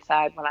on the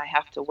inside when I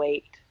have to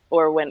wait,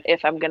 or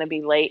if I'm going to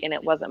be late and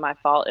it wasn't my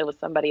fault, it was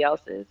somebody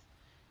else's.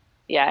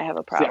 Yeah, I have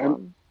a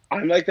problem. See,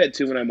 I'm like that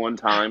too when I'm on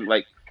time.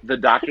 Like, the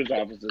doctor's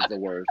office is the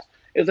worst.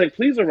 It's like,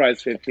 please arrive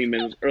 15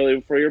 minutes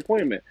early for your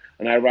appointment.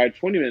 And I arrive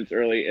 20 minutes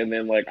early, and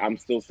then, like, I'm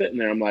still sitting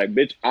there. I'm like,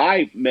 bitch,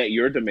 I met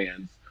your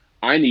demands.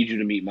 I need you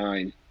to meet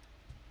mine.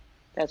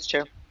 That's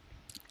true.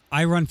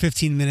 I run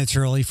 15 minutes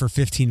early for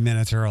 15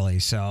 minutes early,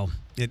 so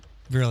it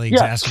really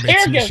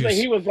exacerbates some issues.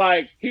 He was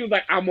like,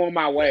 I'm on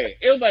my way.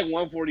 It was like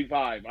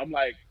 1:45. I'm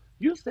like,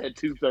 you said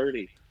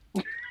 2:30.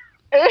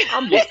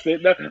 I'm just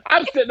sitting there.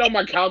 I'm sitting on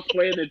my couch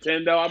playing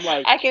Nintendo. I'm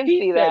like, I can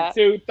see that.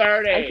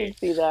 2:30. I can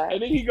see that.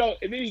 And then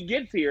he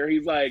gets here.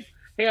 He's like,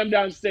 hey, I'm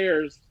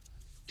downstairs.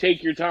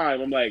 Take your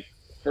time. I'm like,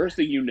 first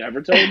thing you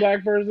never tell a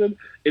black person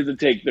is to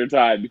take their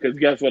time, because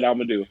guess what I'm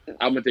gonna do?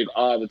 I'm gonna take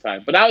all the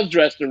time. But I was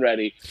dressed and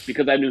ready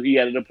because I knew he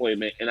had an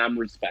appointment, and I'm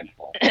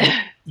respectful.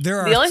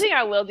 The only thing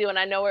I will do, and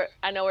I know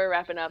we're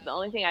wrapping up. The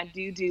only thing I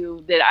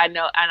do that I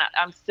know, and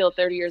I'm still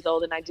 30 years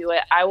old, and I do it.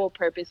 I will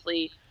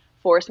purposely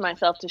force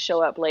myself to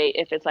show up late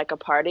if it's like a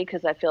party,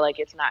 because I feel like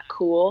it's not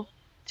cool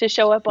to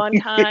show up on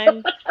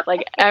time.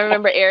 Like, I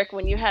remember, Eric,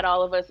 when you had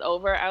all of us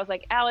over, I was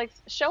like,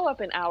 Alex, show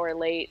up an hour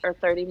late or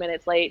 30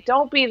 minutes late.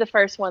 Don't be the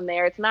first one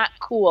there. It's not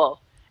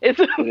cool. And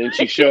then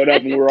she showed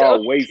up and we were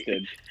all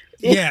wasted.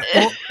 Yeah,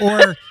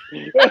 or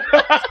like,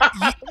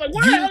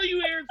 why the hell are you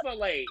here so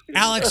late?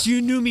 Alex,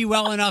 you knew me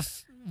well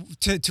enough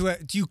to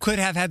you could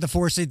have had the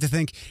foresight to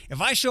think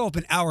if I show up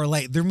an hour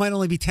late, there might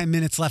only be 10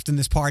 minutes left in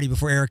this party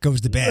before Eric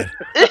goes to bed.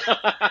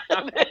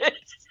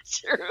 It's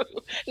true.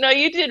 No,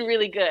 you did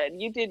really good.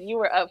 You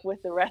were up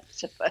with the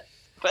rest of us.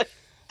 But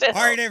still.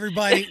 All right,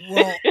 everybody.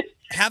 Well,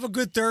 have a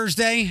good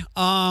Thursday.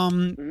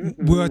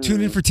 We'll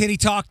tune in for Titty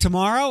Talk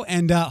tomorrow,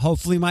 and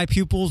hopefully my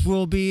pupils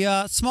will be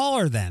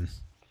smaller then.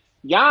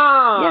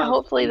 Yeah,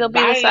 hopefully they'll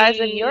be the size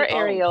of your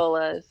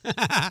areolas.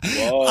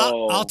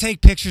 I'll take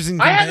pictures and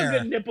compare. I have a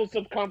good nipple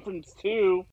circumference too.